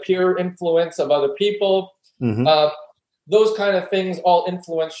the peer influence of other people, those kind of things all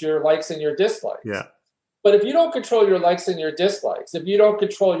influence your likes and your dislikes. Yeah. But if you don't control your likes and your dislikes, if you don't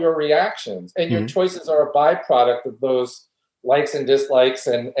control your reactions, and your choices are a byproduct of those likes and dislikes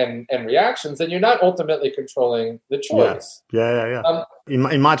and reactions, then you're not ultimately controlling the choice. Yeah.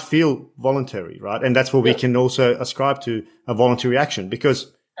 It might feel voluntary, right? And that's what we can also ascribe to a voluntary action,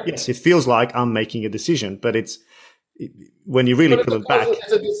 because yes, it feels like I'm making a decision, but when you really pull it back,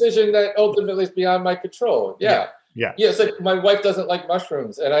 it's a decision that ultimately is beyond my control. Yeah. It's like my wife doesn't like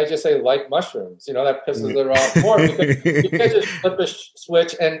mushrooms, and I just say like mushrooms. That pisses her off more, because you can't just flip a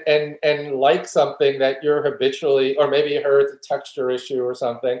switch and like something that you're habitually, or maybe it's a texture issue or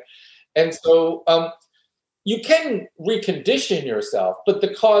something. And so you can recondition yourself, but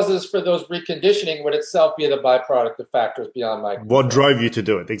the causes for those reconditioning would itself be the byproduct of factors beyond my control. What drove you to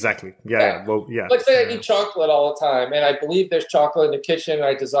do it? Exactly. Yeah. Well, yeah. Like say I eat chocolate all the time, and I believe there's chocolate in the kitchen, and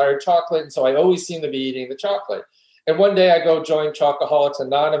I desire chocolate, and so I always seem to be eating the chocolate. And one day I go join Chocoholics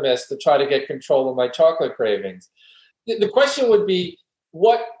Anonymous to try to get control of my chocolate cravings. The question would be,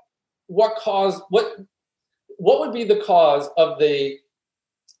 what would be the cause of the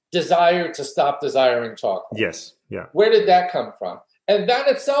desire to stop desiring chocolate? Yes. Yeah. Where did that come from? And that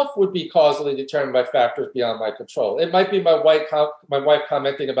itself would be causally determined by factors beyond my control. It might be my wife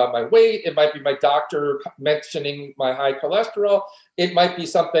commenting about my weight. It might be my doctor mentioning my high cholesterol. It might be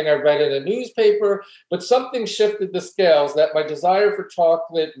something I read in a newspaper. But something shifted the scales that my desire for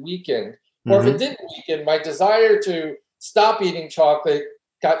chocolate weakened. Or if it didn't weaken, my desire to stop eating chocolate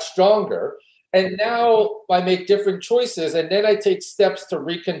got stronger. And now I make different choices, and then I take steps to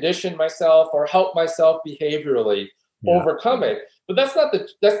recondition myself or help myself behaviorally overcome it. But that's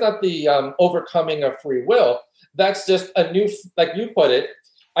not the overcoming of free will. That's just a new, like you put it,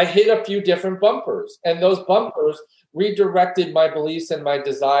 I hit a few different bumpers, and those bumpers redirected my beliefs and my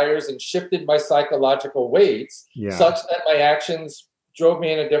desires and shifted my psychological weights such that my actions drove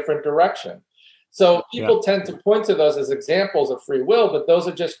me in a different direction. So people tend to point to those as examples of free will, but those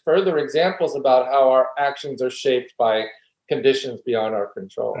are just further examples about how our actions are shaped by conditions beyond our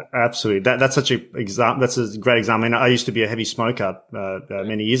control. Absolutely. That's such a example. That's a great example. I mean, I used to be a heavy smoker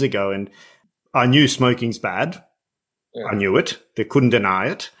many years ago, and I knew smoking's bad. I knew it. They couldn't deny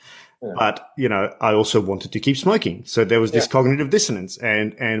it. But, I also wanted to keep smoking. So there was this cognitive dissonance.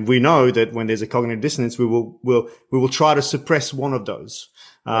 And we know that when there's a cognitive dissonance, we will try to suppress one of those.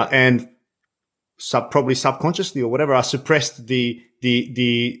 And probably subconsciously or whatever, I suppressed the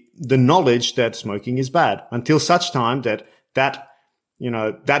knowledge that smoking is bad until such time that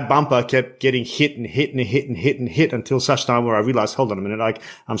bumper kept getting hit until such time where I realized, hold on a minute,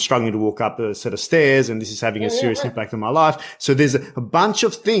 I'm struggling to walk up a set of stairs, and this is having a serious impact on my life. So there's a bunch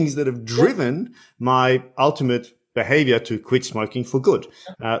of things that have driven my ultimate behavior to quit smoking for good.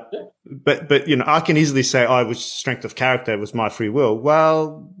 But I can easily say, it was strength of character, it was my free will.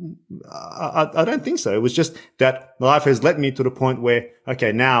 Well, I don't think so. It was just that life has led me to the point where,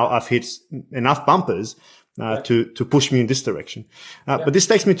 okay, now I've hit enough bumpers to push me in this direction. But this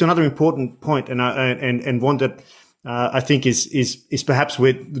takes me to another important point, and one that I think is perhaps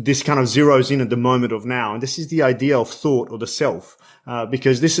where this kind of zeroes in at the moment of now. And this is the idea of thought or the self.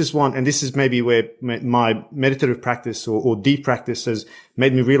 Because this is one, and this is maybe where my meditative practice or deep practice has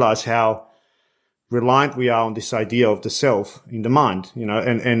made me realize how reliant we are on this idea of the self in the mind,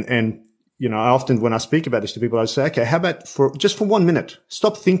 and I often, when I speak about this to people, I say, okay, how about for 1 minute,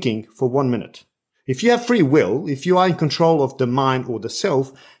 stop thinking for 1 minute. If you have free will, if you are in control of the mind or the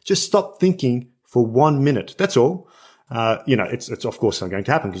self, just stop thinking for 1 minute. That's all. It's of course not going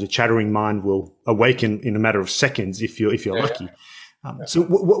to happen, because a chattering mind will awaken in a matter of seconds if you're lucky. So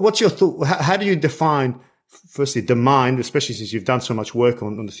what's your thought? How do you define, firstly, the mind, especially since you've done so much work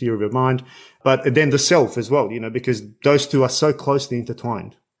on the theory of mind, but then the self as well, because those two are so closely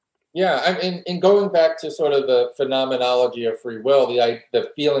intertwined? Yeah, I mean, in going back to sort of the phenomenology of free will,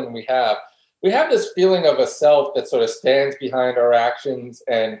 the feeling we have this feeling of a self that sort of stands behind our actions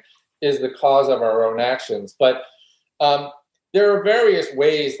and is the cause of our own actions. But there are various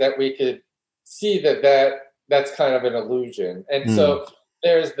ways that we could see that's kind of an illusion. And so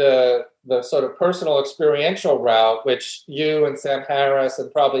there's the sort of personal experiential route, which you and Sam Harris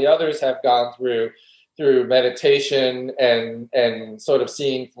and probably others have gone through meditation and sort of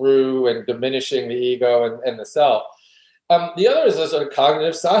seeing through and diminishing the ego and the self. The other is a sort of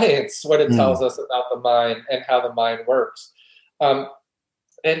cognitive science, what it tells us about the mind and how the mind works.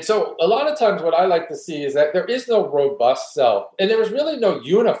 And so a lot of times what I like to see is that there is no robust self, and there is really no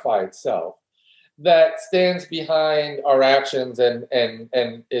unified self. that stands behind our actions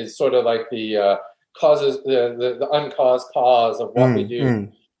and is sort of like the causes the uncaused cause of what we do.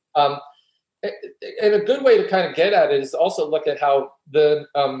 And a good way to kind of get at it is also look at how the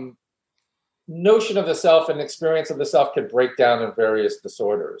notion of the self and experience of the self can break down in various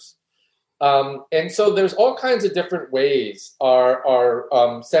disorders. And so there's all kinds of different ways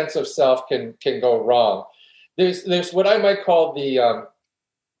our sense of self can go wrong. There's what I might call the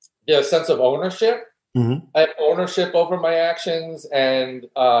sense of ownership. I have ownership over my actions, and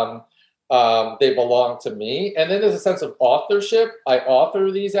they belong to me. And then there's a sense of authorship. I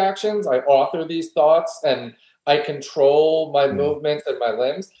author these actions, I author these thoughts, and I control my movements and my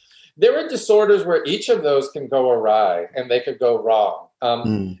limbs. There are disorders where each of those can go awry and they could go wrong.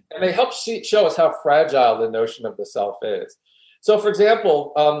 And they help show us how fragile the notion of the self is. So, for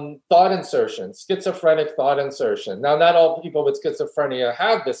example, thought insertion, schizophrenic thought insertion. Now, not all people with schizophrenia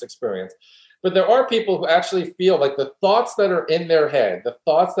have this experience, but there are people who actually feel like the thoughts that are in their head, the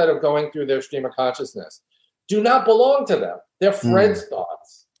thoughts that are going through their stream of consciousness, do not belong to them. They're friends'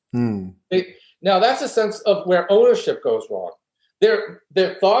 thoughts. Now, that's a sense of where ownership goes wrong.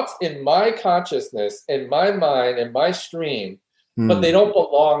 They're thoughts in my consciousness, in my mind, in my stream, but they don't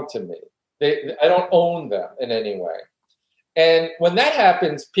belong to me. I don't own them in any way. And when that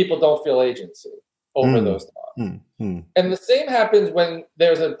happens, people don't feel agency over those thoughts. And the same happens when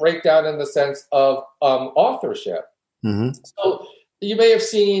there's a breakdown in the sense of authorship. So you may have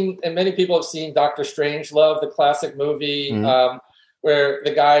seen, and many people have seen, Dr. Strangelove, the classic movie where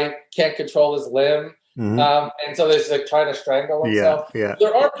the guy can't control his limb. And so there's like trying to strangle himself.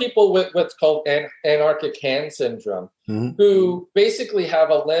 There are people with what's called anarchic hand syndrome who basically have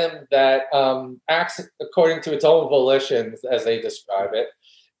a limb that acts according to its own volitions, as they describe it,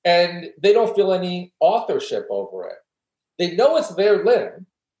 and they don't feel any authorship over it. They know it's their limb.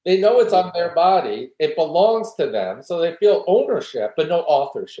 They know it's on their body. It belongs to them. So they feel ownership, but no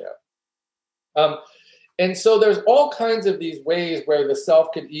authorship. And so there's all kinds of these ways where the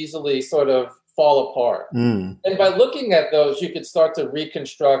self could easily sort of fall apart. And by looking at those, you could start to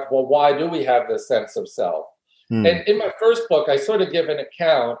reconstruct, well, why do we have this sense of self? And in my first book, I sort of give an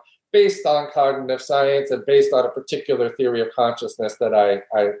account based on cognitive science and based on a particular theory of consciousness that I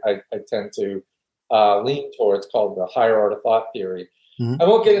tend to lean towards, called the higher order thought theory. I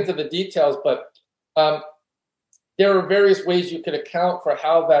won't get into the details, but there are various ways you can account for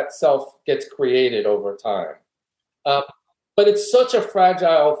how that self gets created over time. But it's such a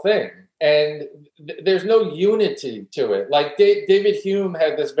fragile thing. And there's no unity to it. Like David Hume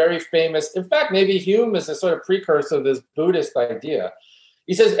had this very famous, in fact, maybe Hume is a sort of precursor of this Buddhist idea.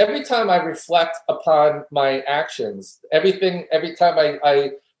 He says, every time I reflect upon my actions, every time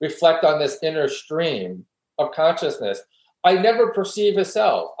I reflect on this inner stream of consciousness, I never perceive a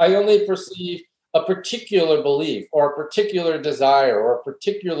self. I only perceive a particular belief or a particular desire or a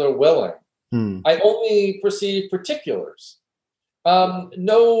particular willing. I only perceive particulars.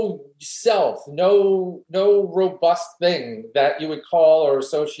 No self, no robust thing that you would call or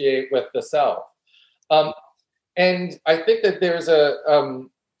associate with the self. And I think that there's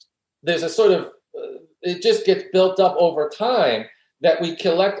a sort of, it just gets built up over time that we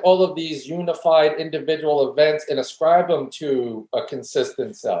collect all of these unified individual events and ascribe them to a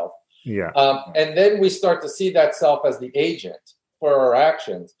consistent self. And then we start to see that self as the agent for our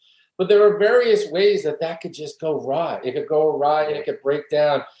actions. But there are various ways that could just go awry. It could go awry and it could break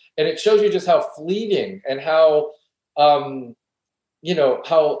down. And it shows you just how fleeting and how,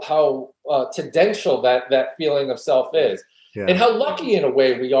 tendential that feeling of self is. And how lucky in a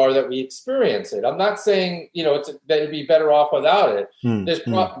way we are that we experience it. I'm not saying, that it'd be better off without it. There's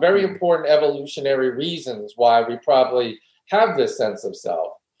very important evolutionary reasons why we probably have this sense of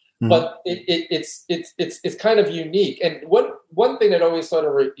self. But it's kind of unique. And one thing that always sort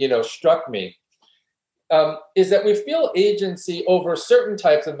of struck me is that we feel agency over certain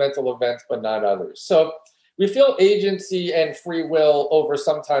types of mental events, but not others. So we feel agency and free will over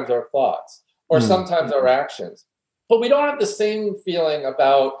sometimes our thoughts or sometimes our actions, but we don't have the same feeling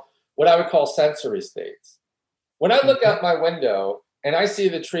about what I would call sensory states. When I look out my window and I see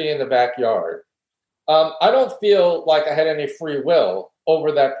the tree in the backyard, I don't feel like I had any free will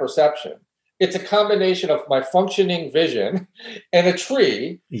over that perception. It's a combination of my functioning vision and a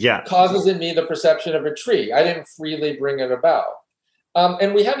tree causes in me the perception of a tree. I didn't freely bring it about.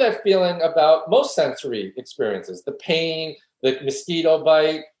 And we have that feeling about most sensory experiences, the pain, the mosquito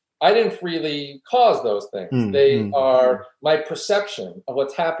bite. I didn't freely cause those things. They are my perception of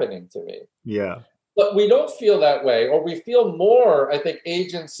what's happening to me. But we don't feel that way, or we feel more, I think,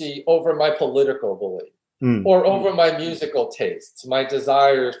 agency over my political belief. Or over my musical tastes, my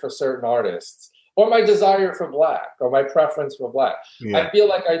desires for certain artists, or my desire for black, or my preference for black. Yeah. I feel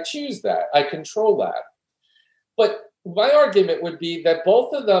like I choose that. I control that. But my argument would be that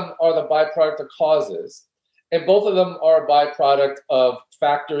both of them are the byproduct of causes, and both of them are a byproduct of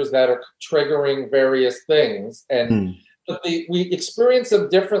factors that are triggering various things. And but we experience them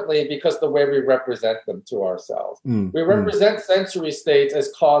differently because the way we represent them to ourselves. We represent sensory states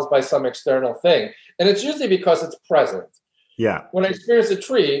as caused by some external thing. And it's usually because it's present. Yeah. When I experience a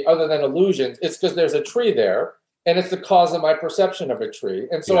tree, other than illusions, it's because there's a tree there, and it's the cause of my perception of a tree.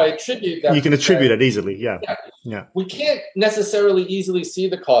 And so I attribute that. You can attribute it easily. Yeah. We can't necessarily easily see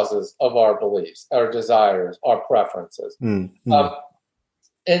the causes of our beliefs, our desires, our preferences. And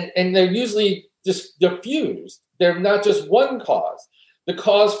they're usually just diffused. They're not just one cause. The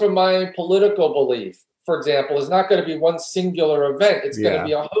cause for my political belief, for example, is not going to be one singular event. It's going to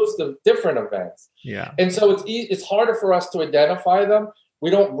be a host of different events. Yeah. And so it's harder for us to identify them. We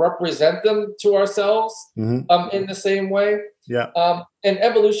don't represent them to ourselves in the same way. Yeah. And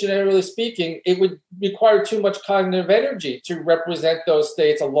evolutionarily speaking, it would require too much cognitive energy to represent those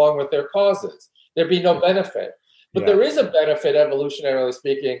states along with their causes. There'd be no benefit. But there is a benefit, evolutionarily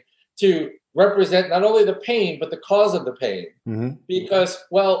speaking, to represent not only the pain, but the cause of the pain. Because,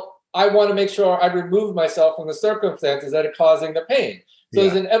 well, I want to make sure I remove myself from the circumstances that are causing the pain. So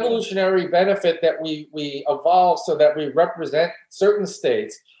there's an evolutionary benefit that we evolve so that we represent certain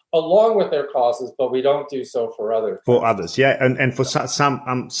states along with their causes, but we don't do so for others. For others, and for some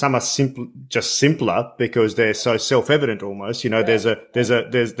are just simpler because they're so self-evident almost. There's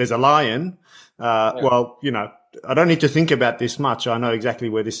a lion. Well, I don't need to think about this much. I know exactly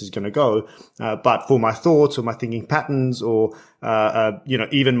where this is going to go. But for my thoughts or my thinking patterns or,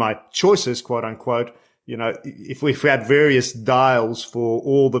 even my choices, quote unquote, if we had various dials for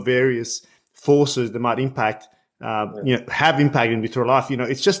all the various forces that might impact, have impact in through life,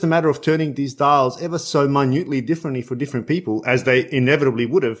 it's just a matter of turning these dials ever so minutely differently for different people as they inevitably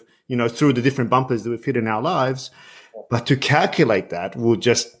would have, through the different bumpers that we've hit in our lives. But to calculate that will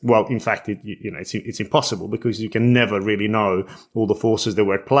in fact, it's impossible because you can never really know all the forces that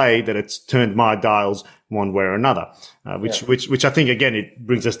were at play, that it's turned my dials one way or another, which I think, again, it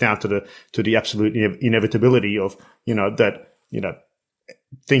brings us down to the absolute inevitability of,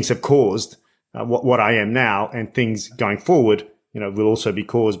 things have caused what I am now, and things going forward, will also be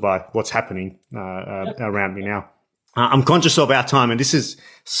caused by what's happening around me now. I'm conscious of our time, and this is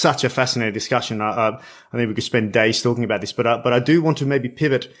such a fascinating discussion. I think we could spend days talking about this, but I do want to maybe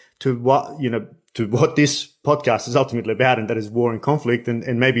pivot to what this podcast is ultimately about, and that is war and conflict,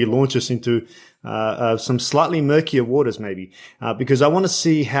 and maybe launch us into some slightly murkier waters, maybe, because I want to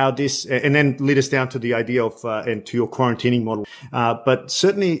see how this, and then lead us down to the idea of and to your quarantining model. But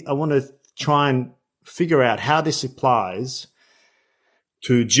certainly, I want to try and figure out how this applies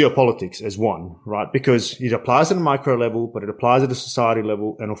to geopolitics as one, right? Because it applies at a micro level, but it applies at a society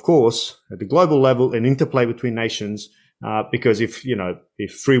level, and of course at the global level, an interplay between nations. Because if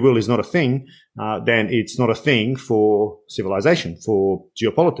free will is not a thing, then it's not a thing for civilization, for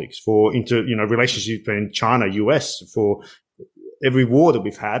geopolitics, for relationships between China, US, for every war that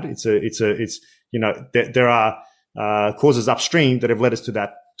we've had. There are causes upstream that have led us to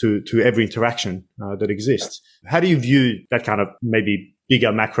that, to every interaction that exists. How do you view that kind of maybe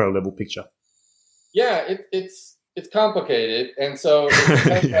bigger macro level picture? Yeah, it's complicated, and so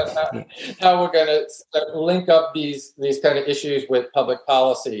it depends on how we're going to link up these kind of issues with public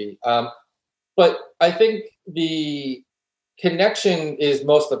policy. But I think the connection is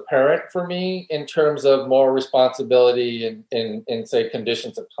most apparent for me in terms of moral responsibility in say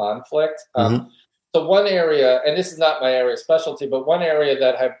conditions of conflict. So one area, and this is not my area of specialty, but one area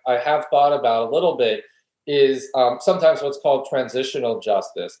that I have thought about a little bit is sometimes what's called transitional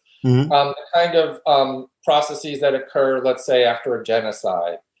justice, the kind of processes that occur, let's say, after a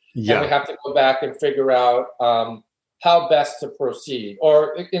genocide. And we have to go back and figure out how best to proceed.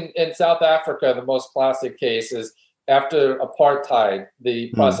 Or in South Africa, the most classic case is after apartheid,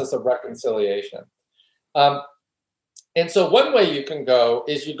 the process of reconciliation. And so one way you can go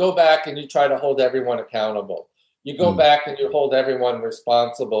is you go back and you try to hold everyone accountable. You go back and you hold everyone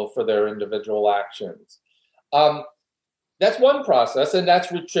responsible for their individual actions. That's one process, and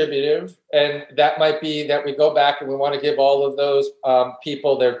that's retributive. And that might be that we go back and we want to give all of those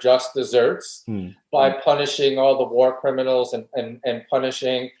people their just desserts by punishing all the war criminals and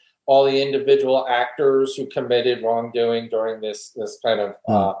punishing all the individual actors who committed wrongdoing during this kind of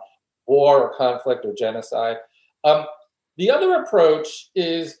war or conflict or genocide. The other approach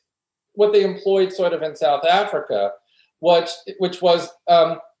is what they employed sort of in South Africa, which was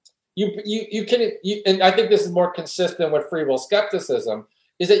you can, and I think this is more consistent with free will skepticism,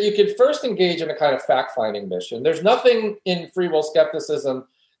 is that you could first engage in a kind of fact-finding mission. There's nothing in free will skepticism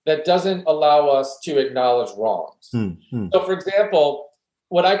that doesn't allow us to acknowledge wrongs. So, for example,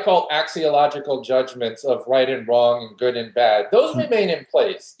 what I call axiological judgments of right and wrong and good and bad, those remain in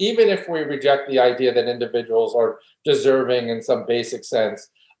place, even if we reject the idea that individuals are deserving in some basic sense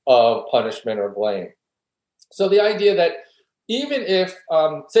of punishment or blame. So the idea that even if,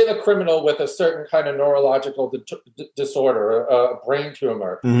 say, a criminal with a certain kind of neurological disorder, a brain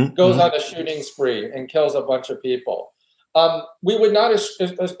tumor, goes on a shooting spree and kills a bunch of people, we would not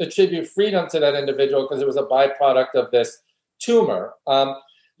attribute freedom to that individual because it was a byproduct of this tumor.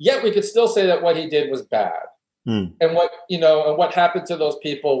 Yet we could still say that what he did was bad, and what happened to those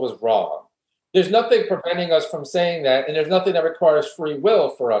people was wrong. There's nothing preventing us from saying that, and there's nothing that requires free will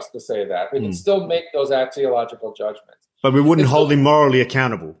for us to say that. We can still make those axiological judgments. But we wouldn't hold him morally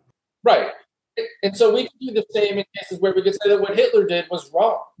accountable. Right. And so we can do the same in cases where we could say that what Hitler did was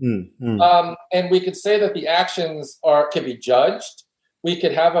wrong. And we could say that the actions can be judged. We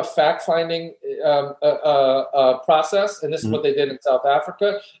could have a fact-finding process, and this is what they did in South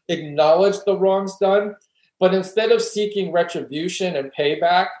Africa, acknowledge the wrongs done. But instead of seeking retribution and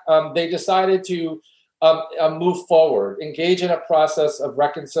payback, they decided to move forward, engage in a process of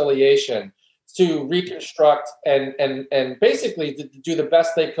reconciliation, to reconstruct and basically to do the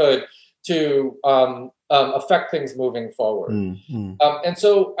best they could to affect things moving forward. And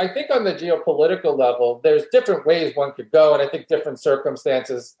so I think on the geopolitical level, there's different ways one could go, and I think different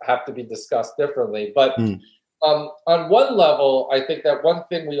circumstances have to be discussed differently. But on one level, I think that one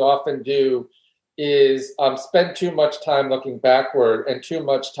thing we often do is spend too much time looking backward and too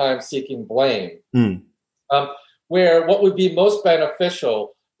much time seeking blame, where what would be most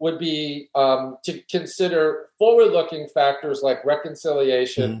beneficial would be to consider forward-looking factors like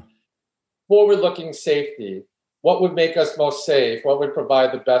reconciliation, forward-looking safety, what would make us most safe, what would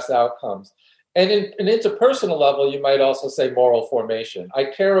provide the best outcomes. And in an interpersonal level, you might also say moral formation. I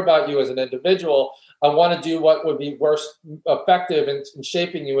care about you as an individual. I want to do what would be effective in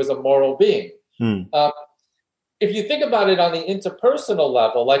shaping you as a moral being. If you think about it on the interpersonal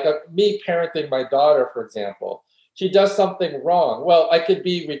level, like me parenting my daughter, for example, she does something wrong. Well, I could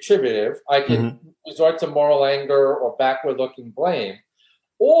be retributive. I could resort to moral anger or backward-looking blame.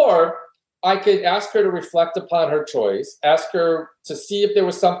 Or I could ask her to reflect upon her choice, ask her to see if there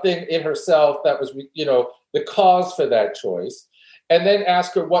was something in herself that was, the cause for that choice, and then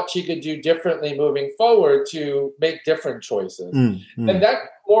ask her what she could do differently moving forward to make different choices. And that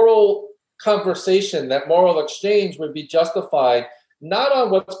moral conversation, that moral exchange would be justified not on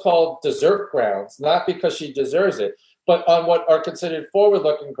what's called desert grounds, not because she deserves it, but on what are considered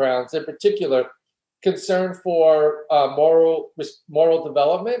forward-looking grounds, in particular, concern for moral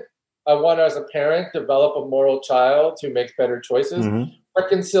development. I want to, as a parent, develop a moral child who makes better choices,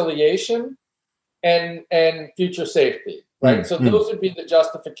 reconciliation, and future safety, right? So those would be the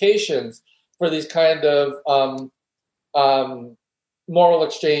justifications for these kind of moral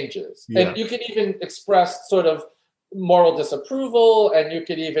exchanges. And you could even express sort of moral disapproval, and you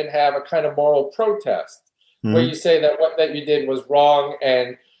could even have a kind of moral protest where you say that what that you did was wrong,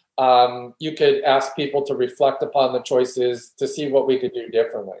 and you could ask people to reflect upon the choices to see what we could do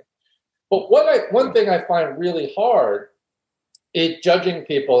differently. But one thing I find really hard is judging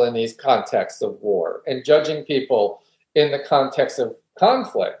people in these contexts of war and judging people in the context of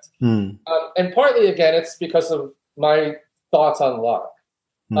conflict. And partly, again, it's because of my thoughts on luck.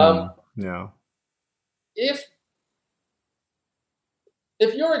 If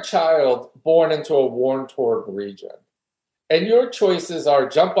you're a child born into a war-torn region, and your choices are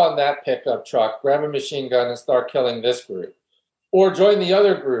jump on that pickup truck, grab a machine gun, and start killing this group, or join the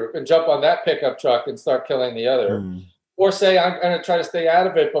other group and jump on that pickup truck and start killing the other, or say, I'm going to try to stay out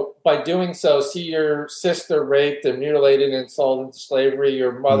of it, but by doing so, see your sister raped and mutilated and sold into slavery,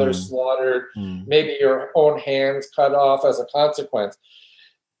 your mother slaughtered, maybe your own hands cut off as a consequence.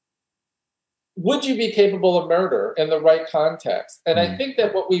 Would you be capable of murder in the right context? And I think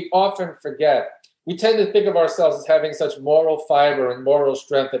that what we often forget, we tend to think of ourselves as having such moral fiber and moral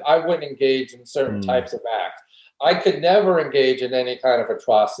strength that I wouldn't engage in certain types of acts. I could never engage in any kind of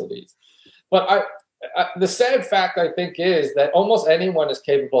atrocities. But the sad fact, I think, is that almost anyone is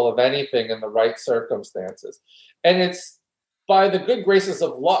capable of anything in the right circumstances. And it's by the good graces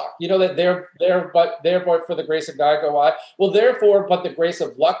of luck, that therefore for the grace of God go I. Well, therefore, but the grace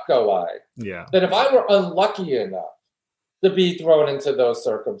of luck go I. Yeah. That if I were unlucky enough to be thrown into those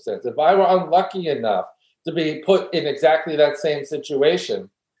circumstances, if I were unlucky enough to be put in exactly that same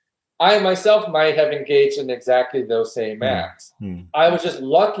situation, I myself might have engaged in exactly those same acts. I was just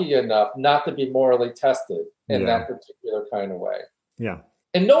lucky enough not to be morally tested in that particular kind of way. Yeah.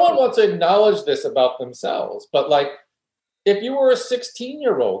 And no one wants to acknowledge this about themselves. But like, if you were a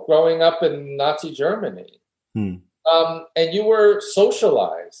 16-year-old growing up in Nazi Germany, and you were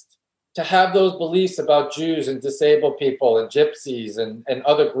socialized to have those beliefs about Jews and disabled people and gypsies and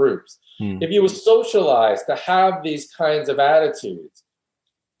other groups, if you were socialized to have these kinds of attitudes,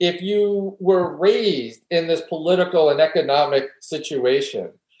 if you were raised in this political and economic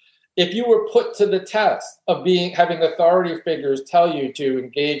situation, if you were put to the test of having authority figures tell you to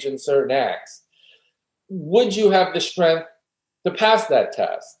engage in certain acts, would you have the strength to pass that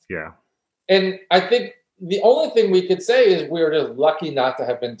test? Yeah. And I think the only thing we could say is we're just lucky not to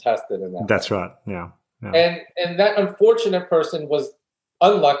have been tested in that. That's way. right. Yeah. And that unfortunate person was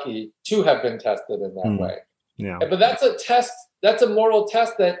unlucky to have been tested in that way. Yeah. But that's a test. That's a moral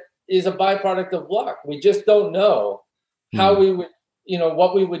test that is a byproduct of luck. We just don't know how we would,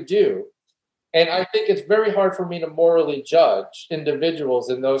 what we would do. And I think it's very hard for me to morally judge individuals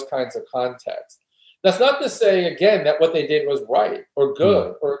in those kinds of contexts. That's not to say, again, that what they did was right or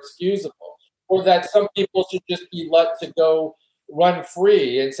good or excusable, or that some people should just be let to go run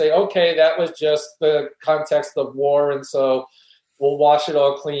free and say, okay, that was just the context of war, and so we'll wash it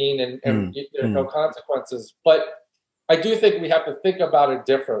all clean and there are no consequences. But I do think we have to think about it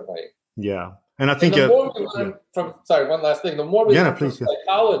differently. Yeah. And I think the more we learn one last thing, the more we learn from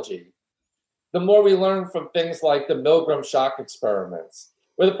psychology, the more we learn from things like the Milgram shock experiments,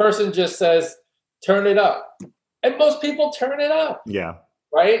 where the person just says, turn it up. And most people turn it up. Yeah.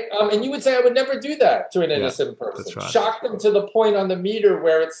 Right? And you would say, I would never do that to an innocent person. That's right. Shock them to the point on the meter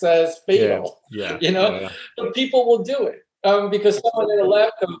where it says fatal. Yeah. But people will do it because someone in the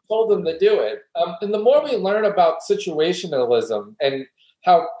lab told them to do it. And the more we learn about situationalism and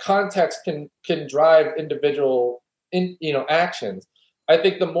how context can drive individual actions, I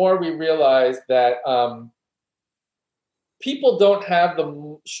think the more we realize that people don't have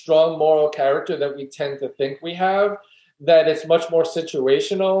the strong moral character that we tend to think we have, that it's much more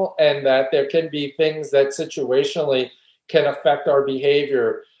situational, and that there can be things that situationally can affect our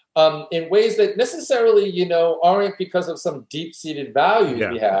behavior in ways that necessarily, aren't because of some deep-seated values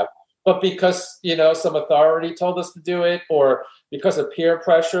we have, but because, some authority told us to do it, or because of peer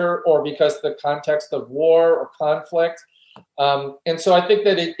pressure, or because the context of war or conflict. And so I think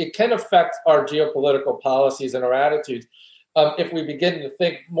that it can affect our geopolitical policies and our attitudes if we begin to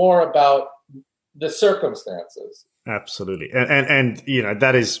think more about the circumstances. Absolutely. And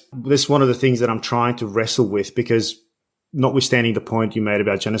that's one of the things that I'm trying to wrestle with, because notwithstanding the point you made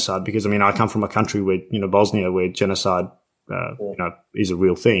about genocide, because I come from a country where, Bosnia, where genocide, is a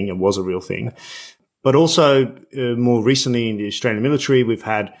real thing and was a real thing. But also more recently in the Australian military, we've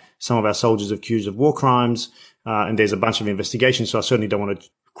had some of our soldiers accused of war crimes, and there's a bunch of investigations. So I certainly don't want to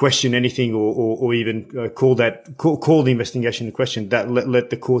question anything or even call the investigation into question. That let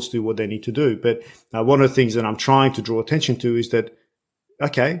the courts do what they need to do. But one of the things that I'm trying to draw attention to is that,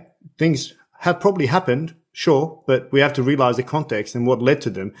 okay, things have probably happened, sure, but we have to realize the context and what led to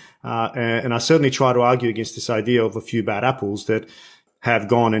them. And I certainly try to argue against this idea of a few bad apples that have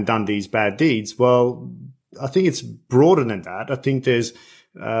gone and done these bad deeds. Well, I think it's broader than that. I think there's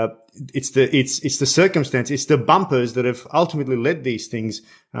it's the circumstance, it's the bumpers that have ultimately led these things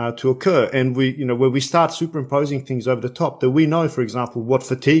to occur. And where we start superimposing things over the top, that we know, for example, what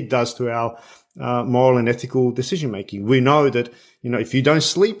fatigue does to our moral and ethical decision making. We know that, if you don't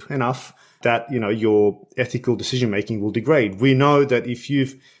sleep enough, that, your ethical decision making will degrade. We know that if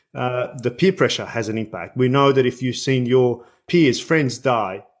the peer pressure has an impact. We know that if you've seen your peers, friends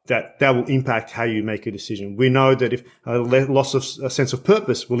die, that will impact how you make a decision. We know that if a loss of a sense of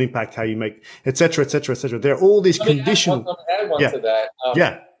purpose will impact how you make, et cetera, et cetera, et cetera. There are all these conditional. Add one to that.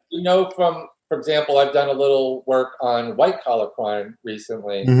 For example, I've done a little work on white collar crime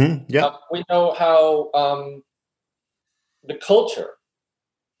recently. We know how the culture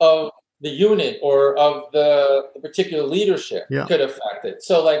of the unit or of the particular leadership could affect it.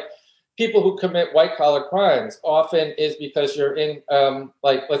 So, like, people who commit white collar crimes often is because you're in,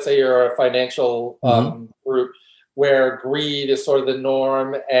 let's say you're a financial group where greed is sort of the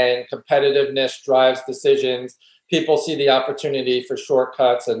norm and competitiveness drives decisions. People see the opportunity for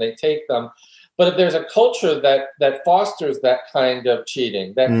shortcuts and they take them. But if there's a culture that fosters that kind of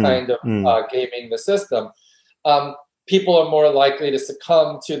cheating, that kind of gaming the system, people are more likely to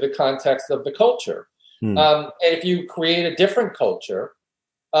succumb to the context of the culture. And if you create a different culture,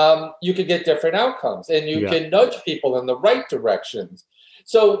 you could get different outcomes, and you can nudge people in the right directions.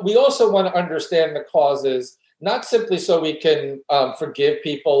 So we also want to understand the causes, not simply so we can forgive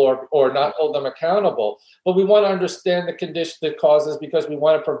people or not hold them accountable, but we want to understand the condition, the causes, because we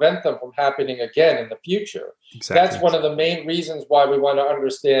want to prevent them from happening again in the future. Exactly. That's one of the main reasons why we want to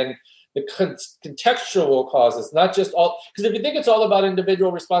understand the contextual causes, not just all. Because if you think it's all about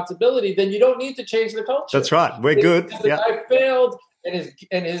individual responsibility, then you don't need to change the culture. That's right. We're good. The guy failed, and his.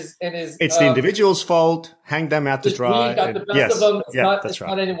 It's the individual's fault. Hang them out to dry. Got the best of them. It's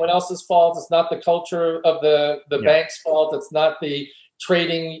not anyone else's fault. It's not the culture of the bank's fault. It's not the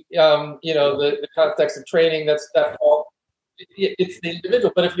trading. The context of trading. That's that fault. It's the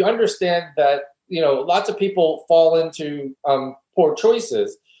individual. But if you understand that, lots of people fall into poor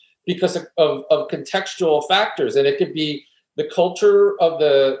choices because of contextual factors, and it could be the culture of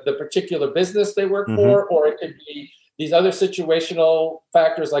the particular business they work for, or it could be these other situational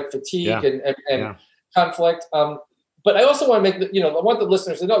factors like fatigue and conflict. But I also want to make I want the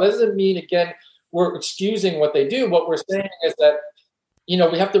listeners to know that doesn't mean, again, we're excusing what they do. What we're saying is that,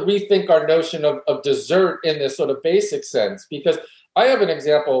 we have to rethink our notion of desert in this sort of basic sense, because I have an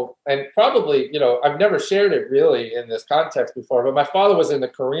example, and probably, I've never shared it really in this context before, but my father was in the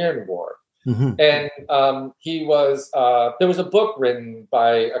Korean War. And he was, there was a book written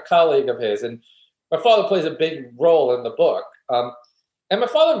by a colleague of his, and my father plays a big role in the book. And my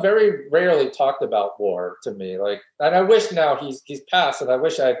father very rarely talked about war to me. And I wish now he's passed, and I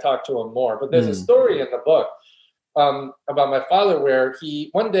wish I had talked to him more. But there's a story in the book about my father where he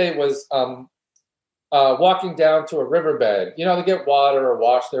one day was walking down to a riverbed, to get water or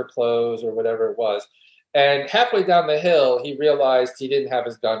wash their clothes or whatever it was. And halfway down the hill, he realized he didn't have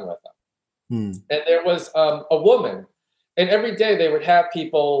his gun with him. And there was a woman, and every day they would have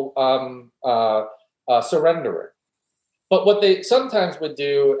people surrendering. But what they sometimes would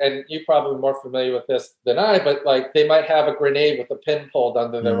do, and you're probably more familiar with this than I, but they might have a grenade with a pin pulled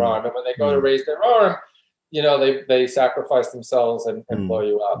under their arm. And when they go to raise their arm, they sacrifice themselves and blow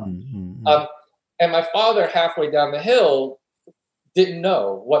you up. And my father, halfway down the hill, didn't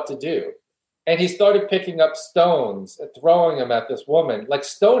know what to do. And he started picking up stones and throwing them at this woman, like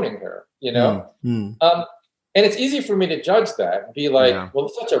stoning her, and it's easy for me to judge that and be like,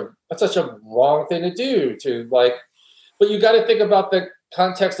 well, that's such a wrong thing to do but you got to think about the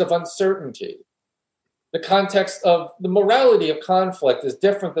context of uncertainty. The context of the morality of conflict is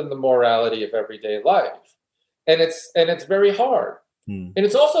different than the morality of everyday life. And it's very hard. And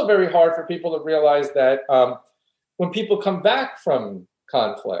it's also very hard for people to realize that when people come back from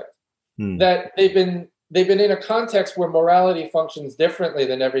conflict, that they've been in a context where morality functions differently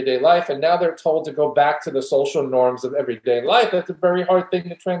than everyday life, and now they're told to go back to the social norms of everyday life. That's a very hard thing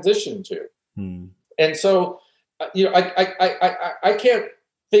to transition to. And so, I can't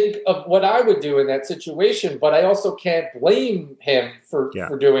think of what I would do in that situation, but I also can't blame him for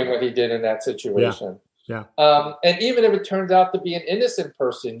doing what he did in that situation. And even if it turns out to be an innocent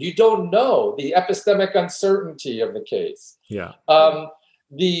person, you don't know the epistemic uncertainty of the case.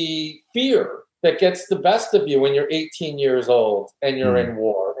 The fear that gets the best of you when you're 18 years old and you're in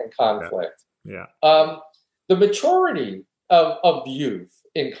war and conflict. The maturity of youth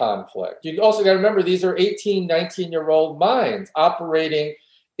in conflict. You also got to remember, these are 18, 19-year-old minds operating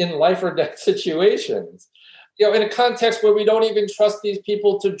in life or death situations. In a context where we don't even trust these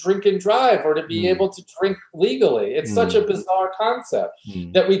people to drink and drive or to be able to drink legally. It's such a bizarre concept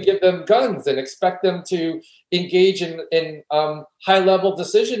that we give them guns and expect them to engage in high-level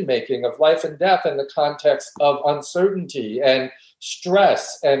decision-making of life and death in the context of uncertainty and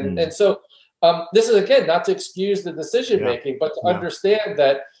stress. And so this is, again, not to excuse the decision-making, but to understand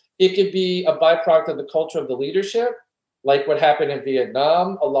that it could be a byproduct of the culture of the leadership, like what happened in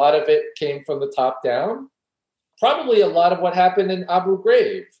Vietnam. A lot of it came from the top down. Probably a lot of what happened in Abu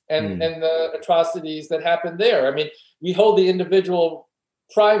Ghraib and the atrocities that happened there. I mean, we hold the individual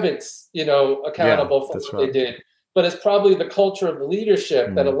privates, accountable for what they did, but it's probably the culture of the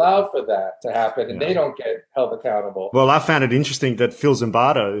leadership that allowed for that to happen, and they don't get held accountable. Well, I found it interesting that Phil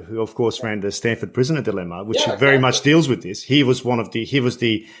Zimbardo, who of course ran the Stanford Prisoner Dilemma, which very much deals with this, he was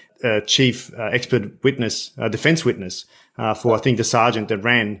the chief expert witness, defense witness for I think the sergeant that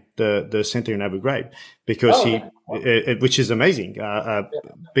ran the center in Abu Ghraib, because which is amazing,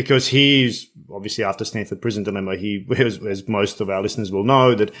 because he's obviously, after Stanford Prison Dilemma, he, as most of our listeners will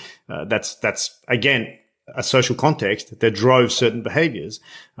know, that that's again a social context that drove certain behaviors,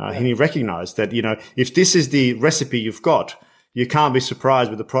 and he recognized that if this is the recipe you've got, you can't be surprised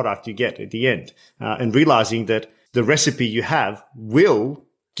with the product you get at the end, and realizing that the recipe you have will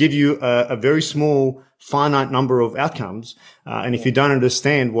give you a very small, finite number of outcomes. And if you don't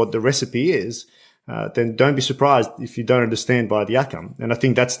understand what the recipe is, then don't be surprised if you don't understand by the outcome. And I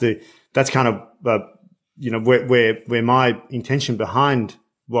think that's kind of where my intention behind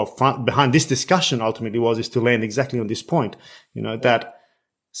this discussion ultimately is to land exactly on this point, that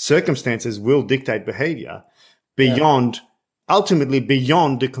circumstances will dictate behavior ultimately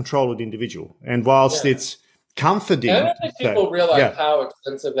beyond the control of the individual. And whilst it's comforting, and I don't think people realize how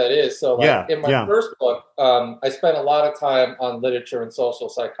extensive that is. So in my first book, I spent a lot of time on literature and social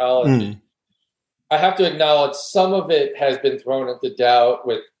psychology. I have to acknowledge some of it has been thrown into doubt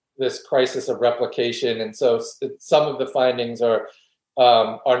with this crisis of replication. And so some of the findings are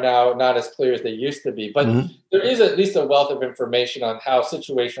now not as clear as they used to be. But there is at least a wealth of information on how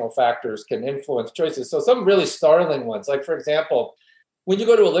situational factors can influence choices. So some really startling ones, like, for example, when you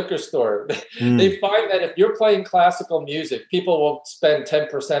go to a liquor store, they find that if you're playing classical music, people will spend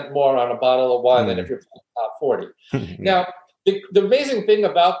 10% more on a bottle of wine than if you're playing top 40. Now, the amazing thing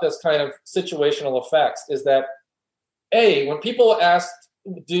about this kind of situational effects is that, when people asked,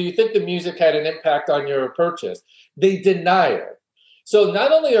 do you think the music had an impact on your purchase? They deny it. So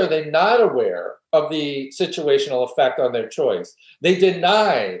not only are they not aware of the situational effect on their choice, they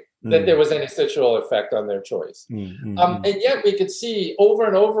deny that there was any situational effect on their choice. And yet we could see over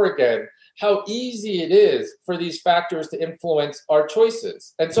and over again how easy it is for these factors to influence our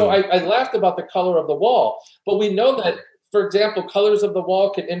choices. And so I laughed about the color of the wall, but we know that, for example, colors of the wall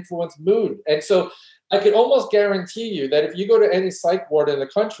can influence mood. And so I could almost guarantee you that if you go to any psych ward in the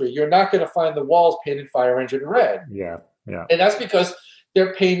country, you're not going to find the walls painted fire engine red. Yeah. And that's because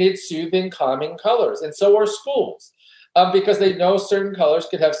they're painted soothing, calming colors. And so are schools. Because they know certain colors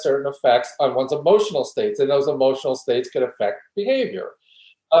could have certain effects on one's emotional states, and those emotional states could affect behavior.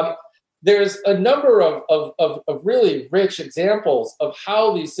 There's a number of really rich examples of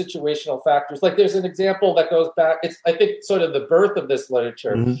how these situational factors, like there's an example that goes back, it's, I think, sort of the birth of this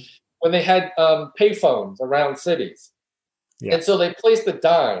literature, when they had payphones around cities. And so they placed a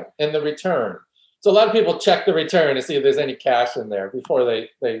dime in the return. So a lot of people check the return to see if there's any cash in there before they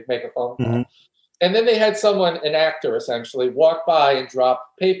make a phone call. And then they had someone, an actor essentially, walk by and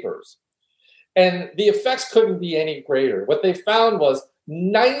drop papers. And the effects couldn't be any greater. What they found was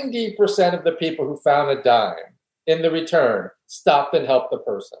 90% of the people who found a dime in the return stopped and helped the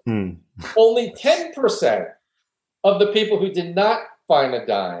person. Only 10% of the people who did not find a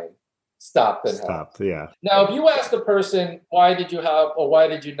dime stopped and helped. Now, if you ask the person, why did you help or why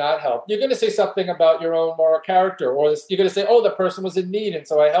did you not help? You're going to say something about your own moral character, or you're going to say, the person was in need and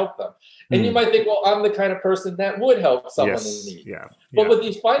so I helped them. And you might think, well, I'm the kind of person that would help someone in need. But what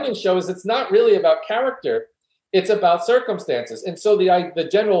these findings show is it's not really about character, it's about circumstances. And so the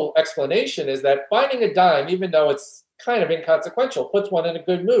general explanation is that finding a dime, even though it's kind of inconsequential, puts one in a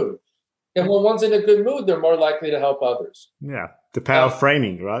good mood. And when one's in a good mood, they're more likely to help others. The power of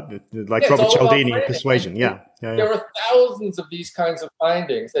framing, right? Like Robert Cialdini in Persuasion. There are thousands of these kinds of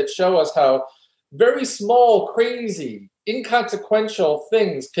findings that show us how very small, crazy, inconsequential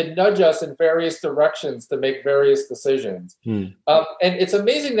things can nudge us in various directions to make various decisions. And it's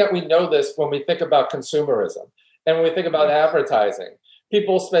amazing that we know this when we think about consumerism and when we think about advertising.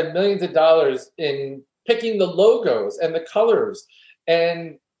 People spend millions of dollars in picking the logos and the colors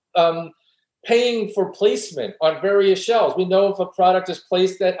and paying for placement on various shelves. We know if a product is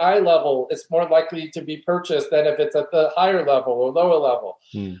placed at eye level, it's more likely to be purchased than if it's at the higher level or lower level.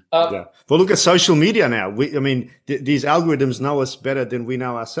 Well, look at social media now. These algorithms know us better than we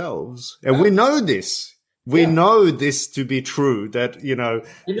know ourselves. And we know this. We know this to be true, that,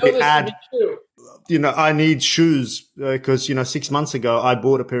 I need shoes because, 6 months ago I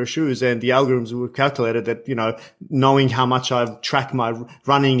bought a pair of shoes and the algorithms were calculated that, knowing how much I've tracked my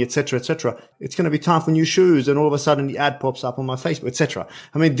running, et cetera, it's going to be time for new shoes. And all of a sudden the ad pops up on my Facebook, et cetera.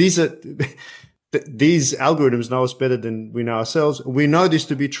 These algorithms know us better than we know ourselves. We know this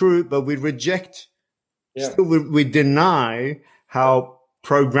to be true, but we reject, still we deny how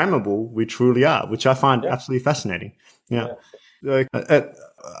programmable we truly are, which I find absolutely fascinating.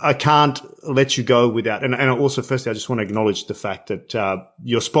 I can't let you go without, and also firstly, I just want to acknowledge the fact that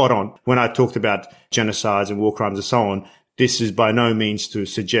you're spot on. When I talked about genocides and war crimes and so on, this is by no means to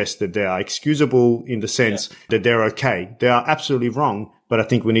suggest that they are excusable in the sense that they're okay. They are absolutely wrong, but I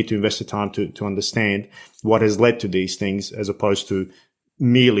think we need to invest the time to understand what has led to these things as opposed to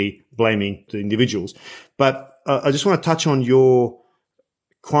merely blaming the individuals. But I just want to touch on your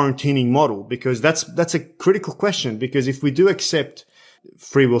quarantining model, because that's a critical question. Because if we do accept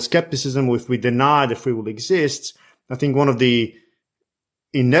free will skepticism, or if we deny that free will exists, I think one of the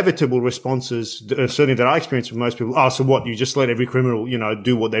inevitable responses, certainly that I experience with most people, so what, you just let every criminal,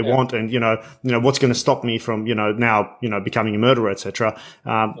 do what they want, and, what's going to stop me from, now, becoming a murderer, etc.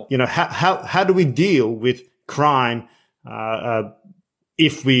 How do we deal with crime,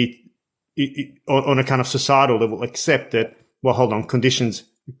 if we on a kind of societal level, accept that, well, hold on, conditions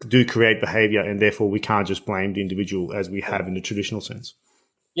do create behavior, and therefore we can't just blame the individual as we have in the traditional sense.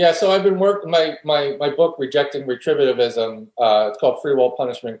 Yeah, so I've been working my book, Rejecting Retributivism, it's called Free Will,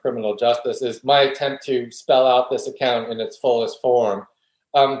 Punishment, and Criminal Justice, is my attempt to spell out this account in its fullest form.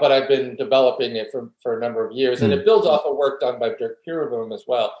 But I've been developing it for a number of years, and it builds off of work done by Dirk Pureboom as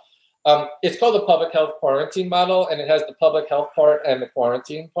well. It's called the public health quarantine model, and it has the public health part and the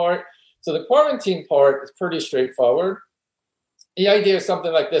quarantine part. So the quarantine part is pretty straightforward. The idea is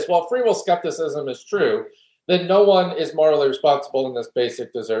something like this. While free will skepticism is true, then no one is morally responsible in this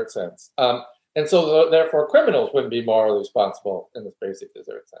basic desert sense. And so therefore criminals wouldn't be morally responsible in this basic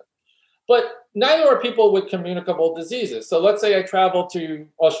desert sense. But neither are people with communicable diseases. So let's say I travel to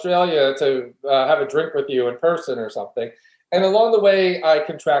Australia to have a drink with you in person or something, and along the way I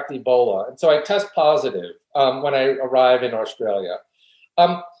contract Ebola. And so I test positive when I arrive in Australia.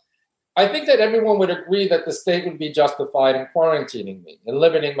 I think that everyone would agree that the state would be justified in quarantining me and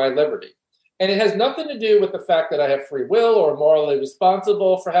limiting my liberty. And it has nothing to do with the fact that I have free will or morally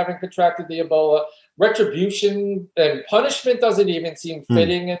responsible for having contracted the Ebola. Retribution and punishment doesn't even seem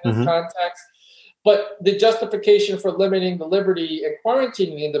fitting in this context. But the justification for limiting the liberty and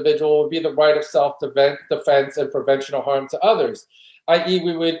quarantining the individual would be the right of self-defense and prevention of harm to others, i.e.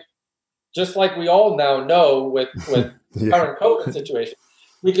 we would, just like we all now know with current COVID situation,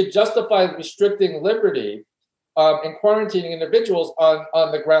 we could justify restricting liberty and quarantining individuals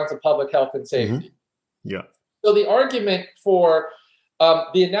on the grounds of public health and safety. Yeah. So the argument for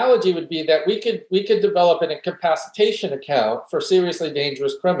the analogy would be that we could develop an incapacitation account for seriously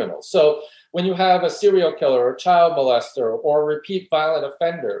dangerous criminals. So when you have a serial killer or child molester or a repeat violent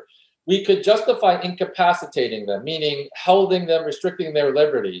offender, we could justify incapacitating them, meaning holding them, restricting their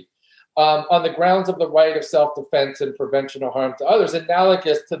liberty on the grounds of the right of self-defense and prevention of harm to others,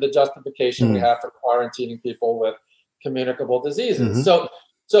 analogous to the justification we have for quarantining people with communicable diseases.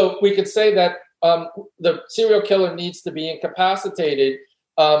 So we could say that the serial killer needs to be incapacitated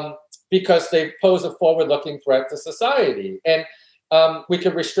because they pose a forward-looking threat to society. And we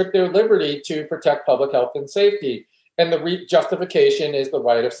could restrict their liberty to protect public health and safety. And the justification is the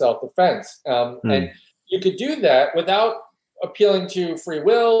right of self-defense. And you could do that without appealing to free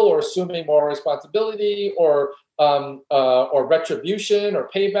will or assuming moral responsibility or retribution or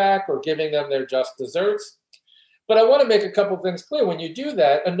payback or giving them their just deserts. But I want to make a couple of things clear. When you do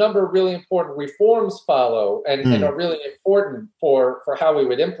that, a number of really important reforms follow and are really important for how we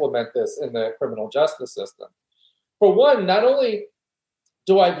would implement this in the criminal justice system. For one, not only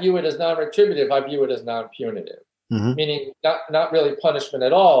do I view it as non-retributive, I view it as non-punitive, meaning not really punishment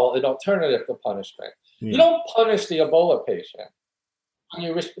at all, an alternative to punishment. You don't punish the Ebola patient,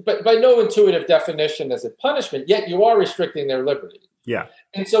 but by no intuitive definition is it punishment, yet you are restricting their liberty. Yeah.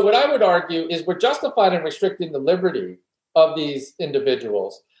 And so what I would argue is we're justified in restricting the liberty of these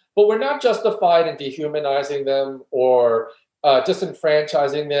individuals, but we're not justified in dehumanizing them or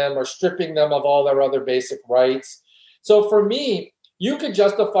disenfranchising them or stripping them of all their other basic rights. So for me, you could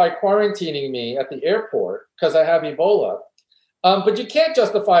justify quarantining me at the airport because I have Ebola, but you can't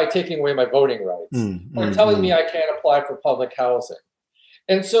justify taking away my voting rights or telling me I can't apply for public housing.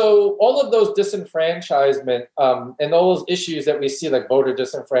 And so all of those disenfranchisement and all those issues that we see, like voter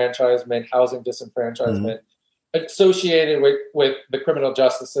disenfranchisement, housing disenfranchisement, associated with the criminal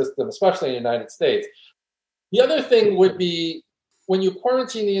justice system, especially in the United States. The other thing would be when you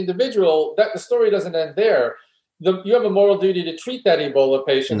quarantine the individual, that the story doesn't end there. You have a moral duty to treat that Ebola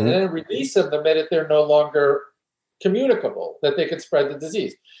patient and then release them the minute they're no longer communicable, that they could spread the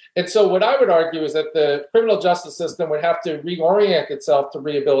disease. And so what I would argue is that the criminal justice system would have to reorient itself to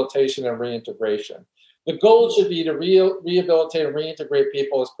rehabilitation and reintegration. The goal should be to rehabilitate and reintegrate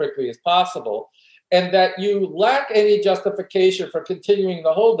people as quickly as possible, and that you lack any justification for continuing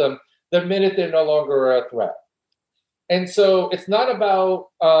to hold them the minute they're no longer a threat. And so it's not about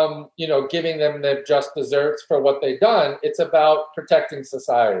giving them their just deserts for what they've done. It's about protecting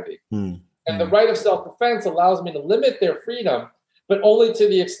society. And the right of self-defense allows me to limit their freedom, but only to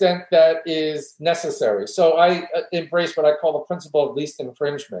the extent that is necessary. So I embrace what I call the principle of least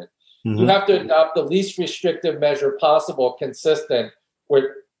infringement. You have to adopt the least restrictive measure possible, consistent with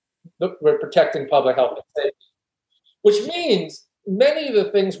protecting public health and safety, which means many of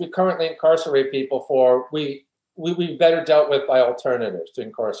the things we currently incarcerate people for, we better dealt with by alternatives to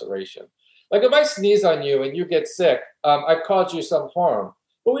incarceration. Like if I sneeze on you and you get sick, I've caused you some harm.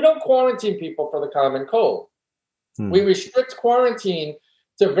 But we don't quarantine people for the common cold. We restrict quarantine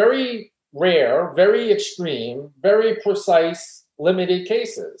to very rare, very extreme, very precise, limited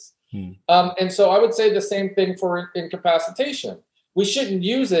cases. And so I would say the same thing for incapacitation. we shouldn't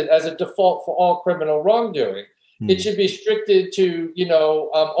use it as a default for all criminal wrongdoing. It should be restricted to,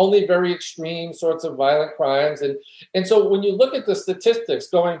 only very extreme sorts of violent crimes. And so when you look at the statistics,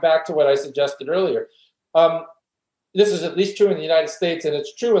 going back to what I suggested earlier, this is at least true in the United States, and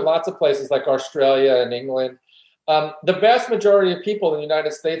it's true in lots of places like Australia and England. The vast majority of people in the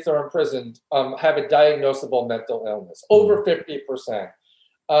United States that are imprisoned have a diagnosable mental illness, over 50%.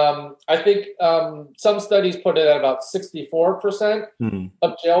 I think some studies put it at about 64%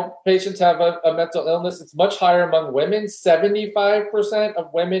 of jail patients have a mental illness. It's much higher among women. 75%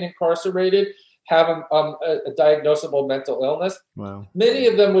 of women incarcerated have a diagnosable mental illness. Wow. Many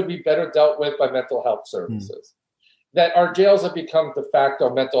of them would be better dealt with by mental health services. That our jails have become de facto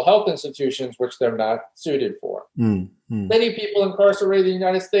mental health institutions, which they're not suited for. Many people incarcerated in the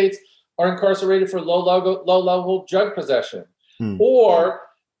United States are incarcerated for low-level drug possession or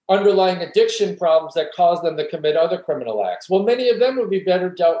underlying addiction problems that cause them to commit other criminal acts. Well, many of them would be better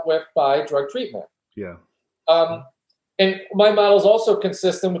dealt with by drug treatment. Yeah. And my model is also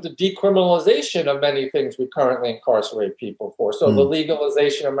consistent with the decriminalization of many things we currently incarcerate people for. So the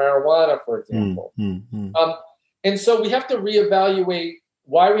legalization of marijuana, for example. And so we have to reevaluate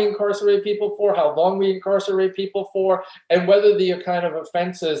why we incarcerate people for, how long we incarcerate people for, and whether the kind of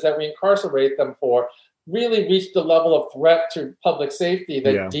offenses that we incarcerate them for really reach the level of threat to public safety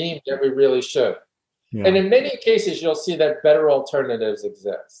that deemed that we really should. Yeah. And in many cases, you'll see that better alternatives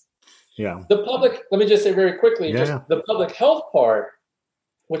exist. Yeah. The public, let me just say very quickly, just the public health part,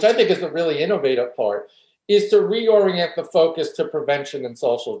 which I think is the really innovative part, is to reorient the focus to prevention and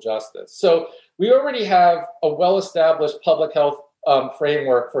social justice. So we already have a well-established public health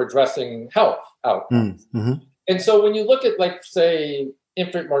framework for addressing health outcomes. And so when you look at, like, say,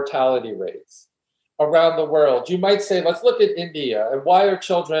 infant mortality rates around the world, you might say, let's look at India and why are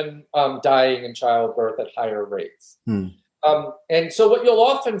children dying in childbirth at higher rates? And so what you'll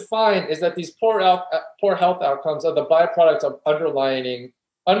often find is that these poor health outcomes are the byproducts of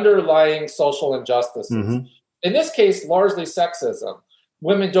underlying social injustices. In this case, largely sexism.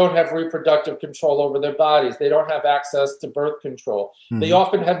 Women don't have reproductive control over their bodies. They don't have access to birth control. They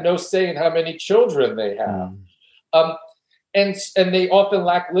often have no say in how many children they have. And they often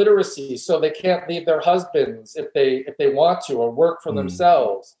lack literacy, so they can't leave their husbands if they want to, or work for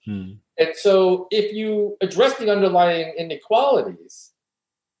themselves. And so if you address the underlying inequalities,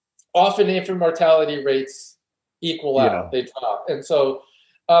 often infant mortality rates equal out, they drop. And so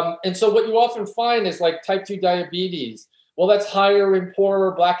what you often find is, like, type 2 diabetes. Well, that's higher in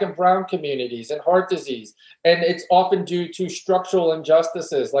poorer Black and brown communities, and heart disease. And it's often due to structural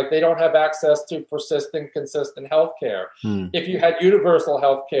injustices, like they don't have access to persistent, consistent health care. If you had universal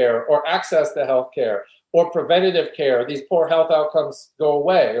health care or access to health care or preventative care, these poor health outcomes go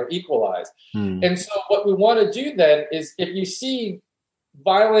away or equalize. And so what we want to do then is, if you see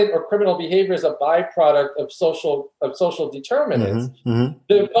violent or criminal behavior as a byproduct of social determinants,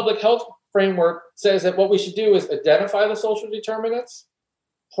 the public health framework says that what we should do is identify the social determinants,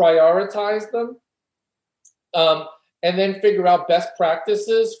 prioritize them, and then figure out best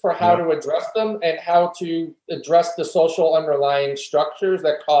practices for how to address them and how to address the social underlying structures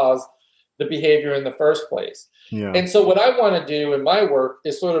that cause the behavior in the first place. And so what I want to do in my work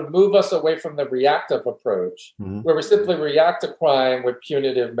is sort of move us away from the reactive approach, where we simply react to crime with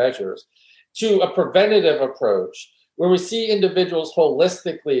punitive measures, to a preventative approach, where we see individuals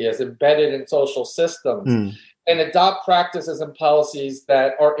holistically as embedded in social systems and adopt practices and policies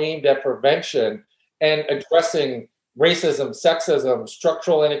that are aimed at prevention and addressing racism, sexism,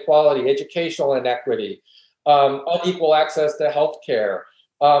 structural inequality, educational inequity, unequal access to healthcare,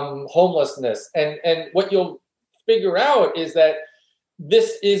 homelessness. And what you'll figure out is that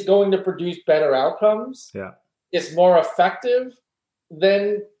this is going to produce better outcomes. It's more effective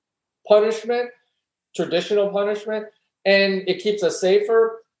than punishment, traditional punishment, and it keeps us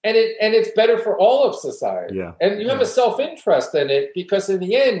safer, and it's better for all of society. And you have a self-interest in it, because in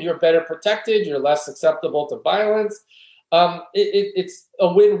the end, you're better protected, you're less susceptible to violence. It's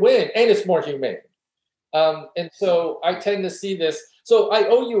a win-win, and it's more humane. And so I tend to see this. So I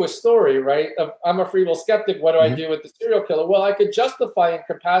owe you a story, right? I'm a free will skeptic. What do I do with the serial killer? Well, I could justify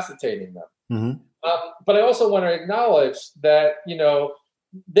incapacitating them. But I also want to acknowledge that,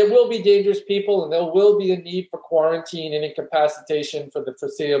 there will be dangerous people, and there will be a need for quarantine and incapacitation for the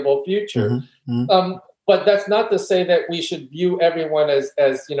foreseeable future. But that's not to say that we should view everyone as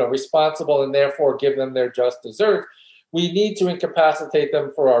responsible and therefore give them their just desert. We need to incapacitate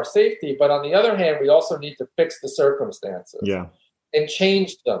them for our safety. But on the other hand, we also need to fix the circumstances and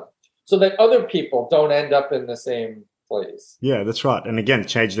change them so that other people don't end up in the same place. Yeah, that's right. And again,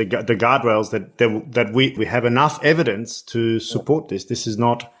 change the guardrails that we have enough evidence to support this. This is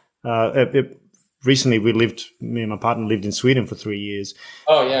not. Recently, me and my partner lived in Sweden for 3 years.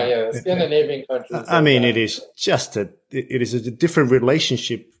 Oh yeah. The Scandinavian countries. I mean, it is just it is a different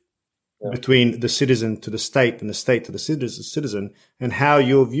relationship between the citizen to the state and the state to the citizen, and how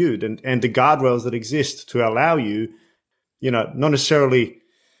you're viewed, and the guardrails that exist to allow you, not necessarily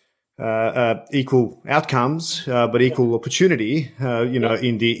equal outcomes, but equal opportunity. In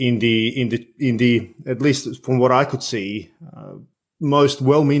the at least from what I could see, most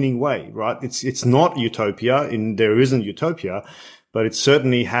well-meaning way. Right? It's not utopia, and there isn't utopia, but it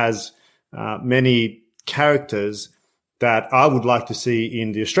certainly has many characters that I would like to see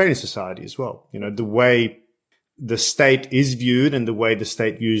in the Australian society as well. The way the state is viewed and the way the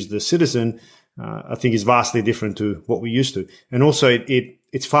state views the citizen, I think is vastly different to what we used to. And also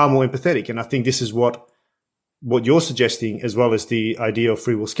it's far more empathetic. And I think this is what you're suggesting, as well as the idea of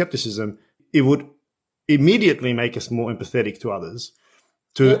free will skepticism. It would immediately make us more empathetic to others,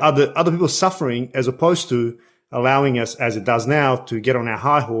 to other people suffering, as opposed to allowing us, as it does now, to get on our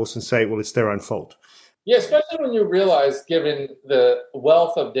high horse and say, well, it's their own fault. Yeah, especially when you realize, given the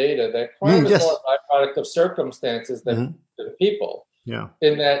wealth of data, that crime is more a byproduct of circumstances than the people. Yeah.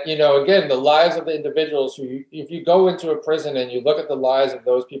 In that, again, the lives of the individuals if you go into a prison and you look at the lives of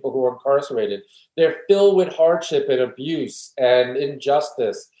those people who are incarcerated, they're filled with hardship and abuse and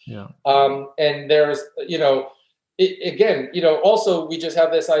injustice. Yeah. And there's, also we just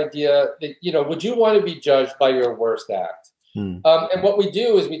have this idea that, would you want to be judged by your worst act? And what we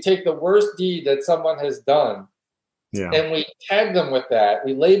do is we take the worst deed that someone has done, and we tag them with that.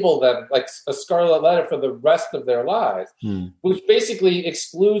 We label them like a scarlet letter for the rest of their lives, which basically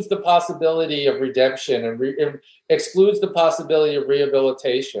excludes the possibility of redemption and excludes the possibility of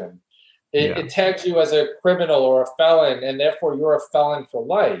rehabilitation. It tags you as a criminal or a felon, and therefore you're a felon for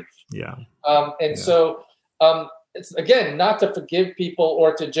life. Yeah. So it's, again, not to forgive people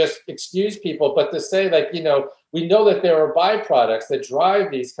or to just excuse people, but to say, we know that there are byproducts that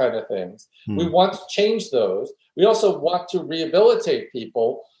drive these kind of things. We want to change those. We also want to rehabilitate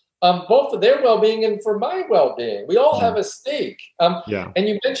people, both for their well-being and for my well-being. We all have a stake. And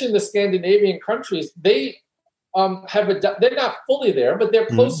you mentioned the Scandinavian countries. They they're not fully there, but they're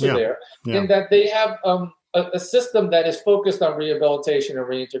closer there, in that they have a system that is focused on rehabilitation and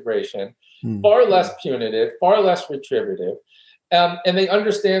reintegration, far less punitive, far less retributive, and they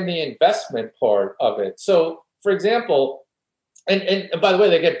understand the investment part of it. So, for example, and by the way,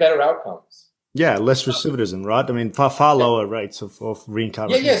 they get better outcomes. Yeah, less recidivism, right? I mean, far lower rates of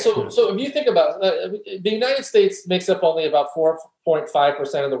reincarnation. So if you think about the United States makes up only about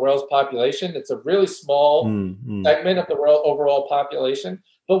 4.5% of the world's population. It's a really small segment of the world overall population,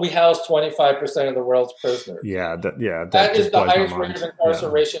 but we house 25% of the world's prisoners. That is the highest rate of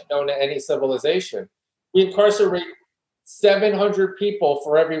incarceration known to any civilization. We incarcerate 700 people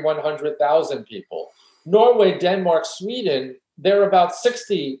for every 100,000 people. Norway, Denmark, Sweden, they're about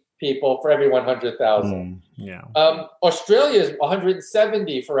 60 people for every 100,000. Australia is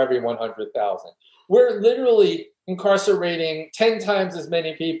 170 for every 100,000. We're literally incarcerating 10 times as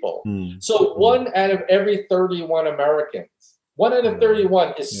many people. So 1 out of every 31 Americans, 1 out of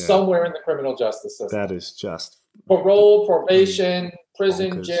 31 is somewhere in the criminal justice system. That is just parole, probation,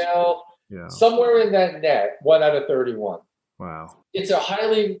 prison, jail, somewhere in that net. 1 out of 31. Wow, it's a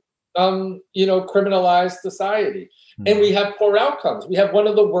highly criminalized society. And we have poor outcomes. We have one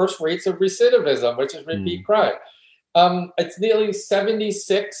of the worst rates of recidivism, which is repeat crime. It's nearly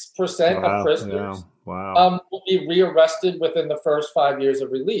 76% of prisoners will be rearrested within the first 5 years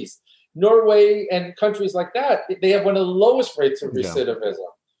of release. Norway and countries like that, they have one of the lowest rates of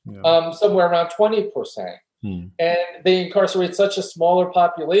recidivism, somewhere around 20%. And they incarcerate such a smaller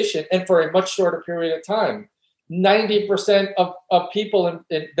population and for a much shorter period of time. 90% of people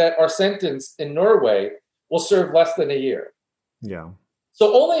that are sentenced in Norway will serve less than a year.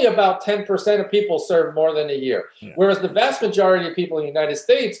 So only about 10% of people serve more than a year, whereas the vast majority of people in the United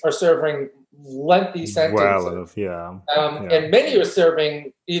States are serving lengthy sentences. And many are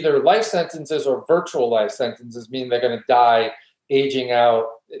serving either life sentences or virtual life sentences, meaning they're going to die aging out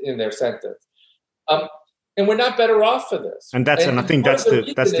in their sentence. And we're not better off for this. And I think that's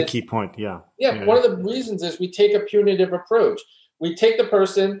the key point. One of the reasons is we take a punitive approach. We take the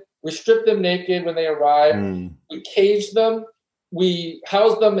person, we strip them naked when they arrive, we cage them, we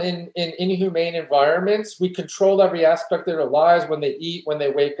house them in inhumane environments, we control every aspect of their lives, when they eat, when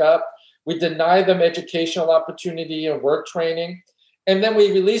they wake up, we deny them educational opportunity and work training, and then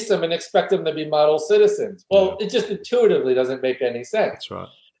we release them and expect them to be model citizens. Well, it just intuitively doesn't make any sense. That's right.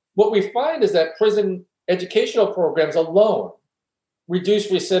 What we find is that prison educational programs alone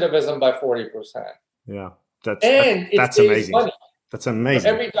reduce recidivism by 40%. Yeah, that's amazing. Money. That's amazing. For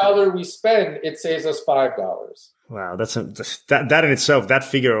every dollar we spend, it saves us $5. Wow, that in itself, that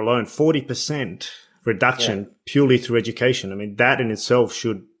figure alone, 40% reduction purely through education. I mean, that in itself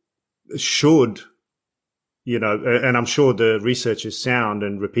should, you know, and I'm sure the research is sound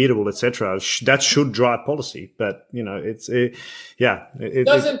and repeatable, etc. That should drive policy, but you know, it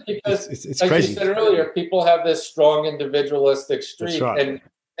doesn't, because it's like crazy. You said earlier, people have this strong individualistic streak, That's right.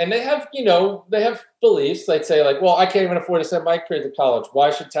 and they have, you know, they have beliefs. They'd say like, well, I can't even afford to send my kid to college.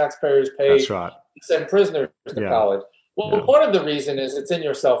 Why should taxpayers pay That's right. to send prisoners to college? Well, part of the reason is it's in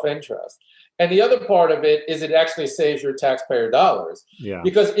your self-interest. And the other part of it is it actually saves your taxpayer dollars. Yeah.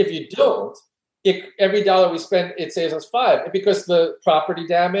 Because if you don't, every dollar we spend, it saves us $5. Because the property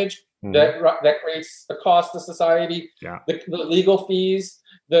damage, that creates a cost to society, the legal fees,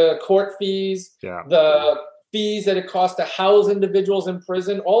 the court fees, the fees that it costs to house individuals in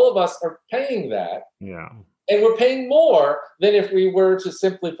prison, all of us are paying that. Yeah. And we're paying more than if we were to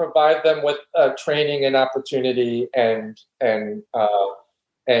simply provide them with training and opportunity and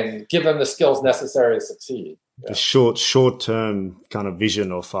give them the skills necessary to succeed. The short-term kind of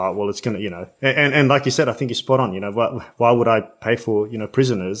vision of, well, it's going to, you know, and like you said, I think you're spot on. You know, why would I pay for, you know,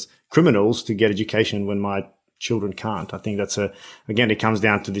 criminals to get education when my children can't? I think that's again, it comes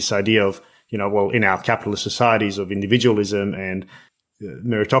down to this idea of, you know, well, in our capitalist societies of individualism and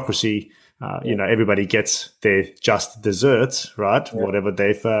meritocracy, you know, everybody gets their just desserts, right? Yeah. Whatever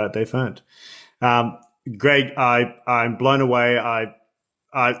they've earned. Gregg, I'm blown away.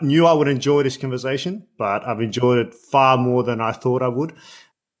 I knew I would enjoy this conversation, but I've enjoyed it far more than I thought I would.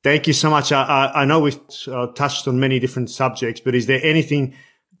 Thank you so much. I know we've touched on many different subjects, but is there anything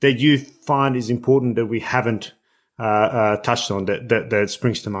that you find is important that we haven't touched on that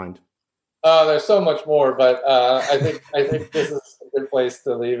springs to mind? There's so much more, but I think this is a good place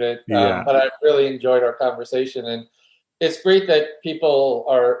to leave it. But I really enjoyed our conversation, and it's great that people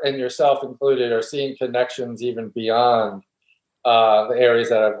are, and yourself included, are seeing connections even beyond the areas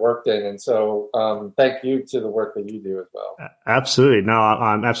that I've worked in. And so thank you to the work that you do as well. Absolutely. No,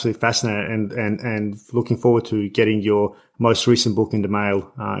 I'm absolutely fascinated and looking forward to getting your most recent book in the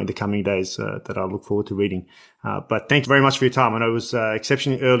mail in the coming days that I look forward to reading. But thank you very much for your time. I know it was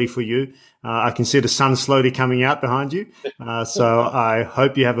exceptionally early for you. I can see the sun slowly coming out behind you. So I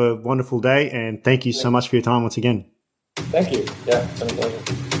hope you have a wonderful day, and thank you so much for your time once again. Thank you. Yeah, it's been a pleasure.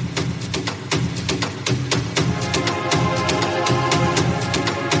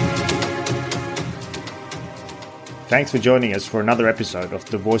 Thanks for joining us for another episode of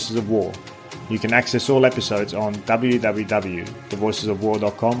The Voices of War. You can access all episodes on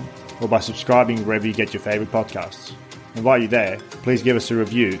www.thevoicesofwar.com or by subscribing wherever you get your favourite podcasts. And while you're there, please give us a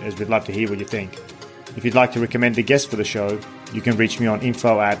review, as we'd love to hear what you think. If you'd like to recommend a guest for the show, you can reach me on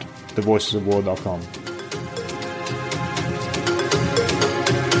info@thevoicesofwar.com.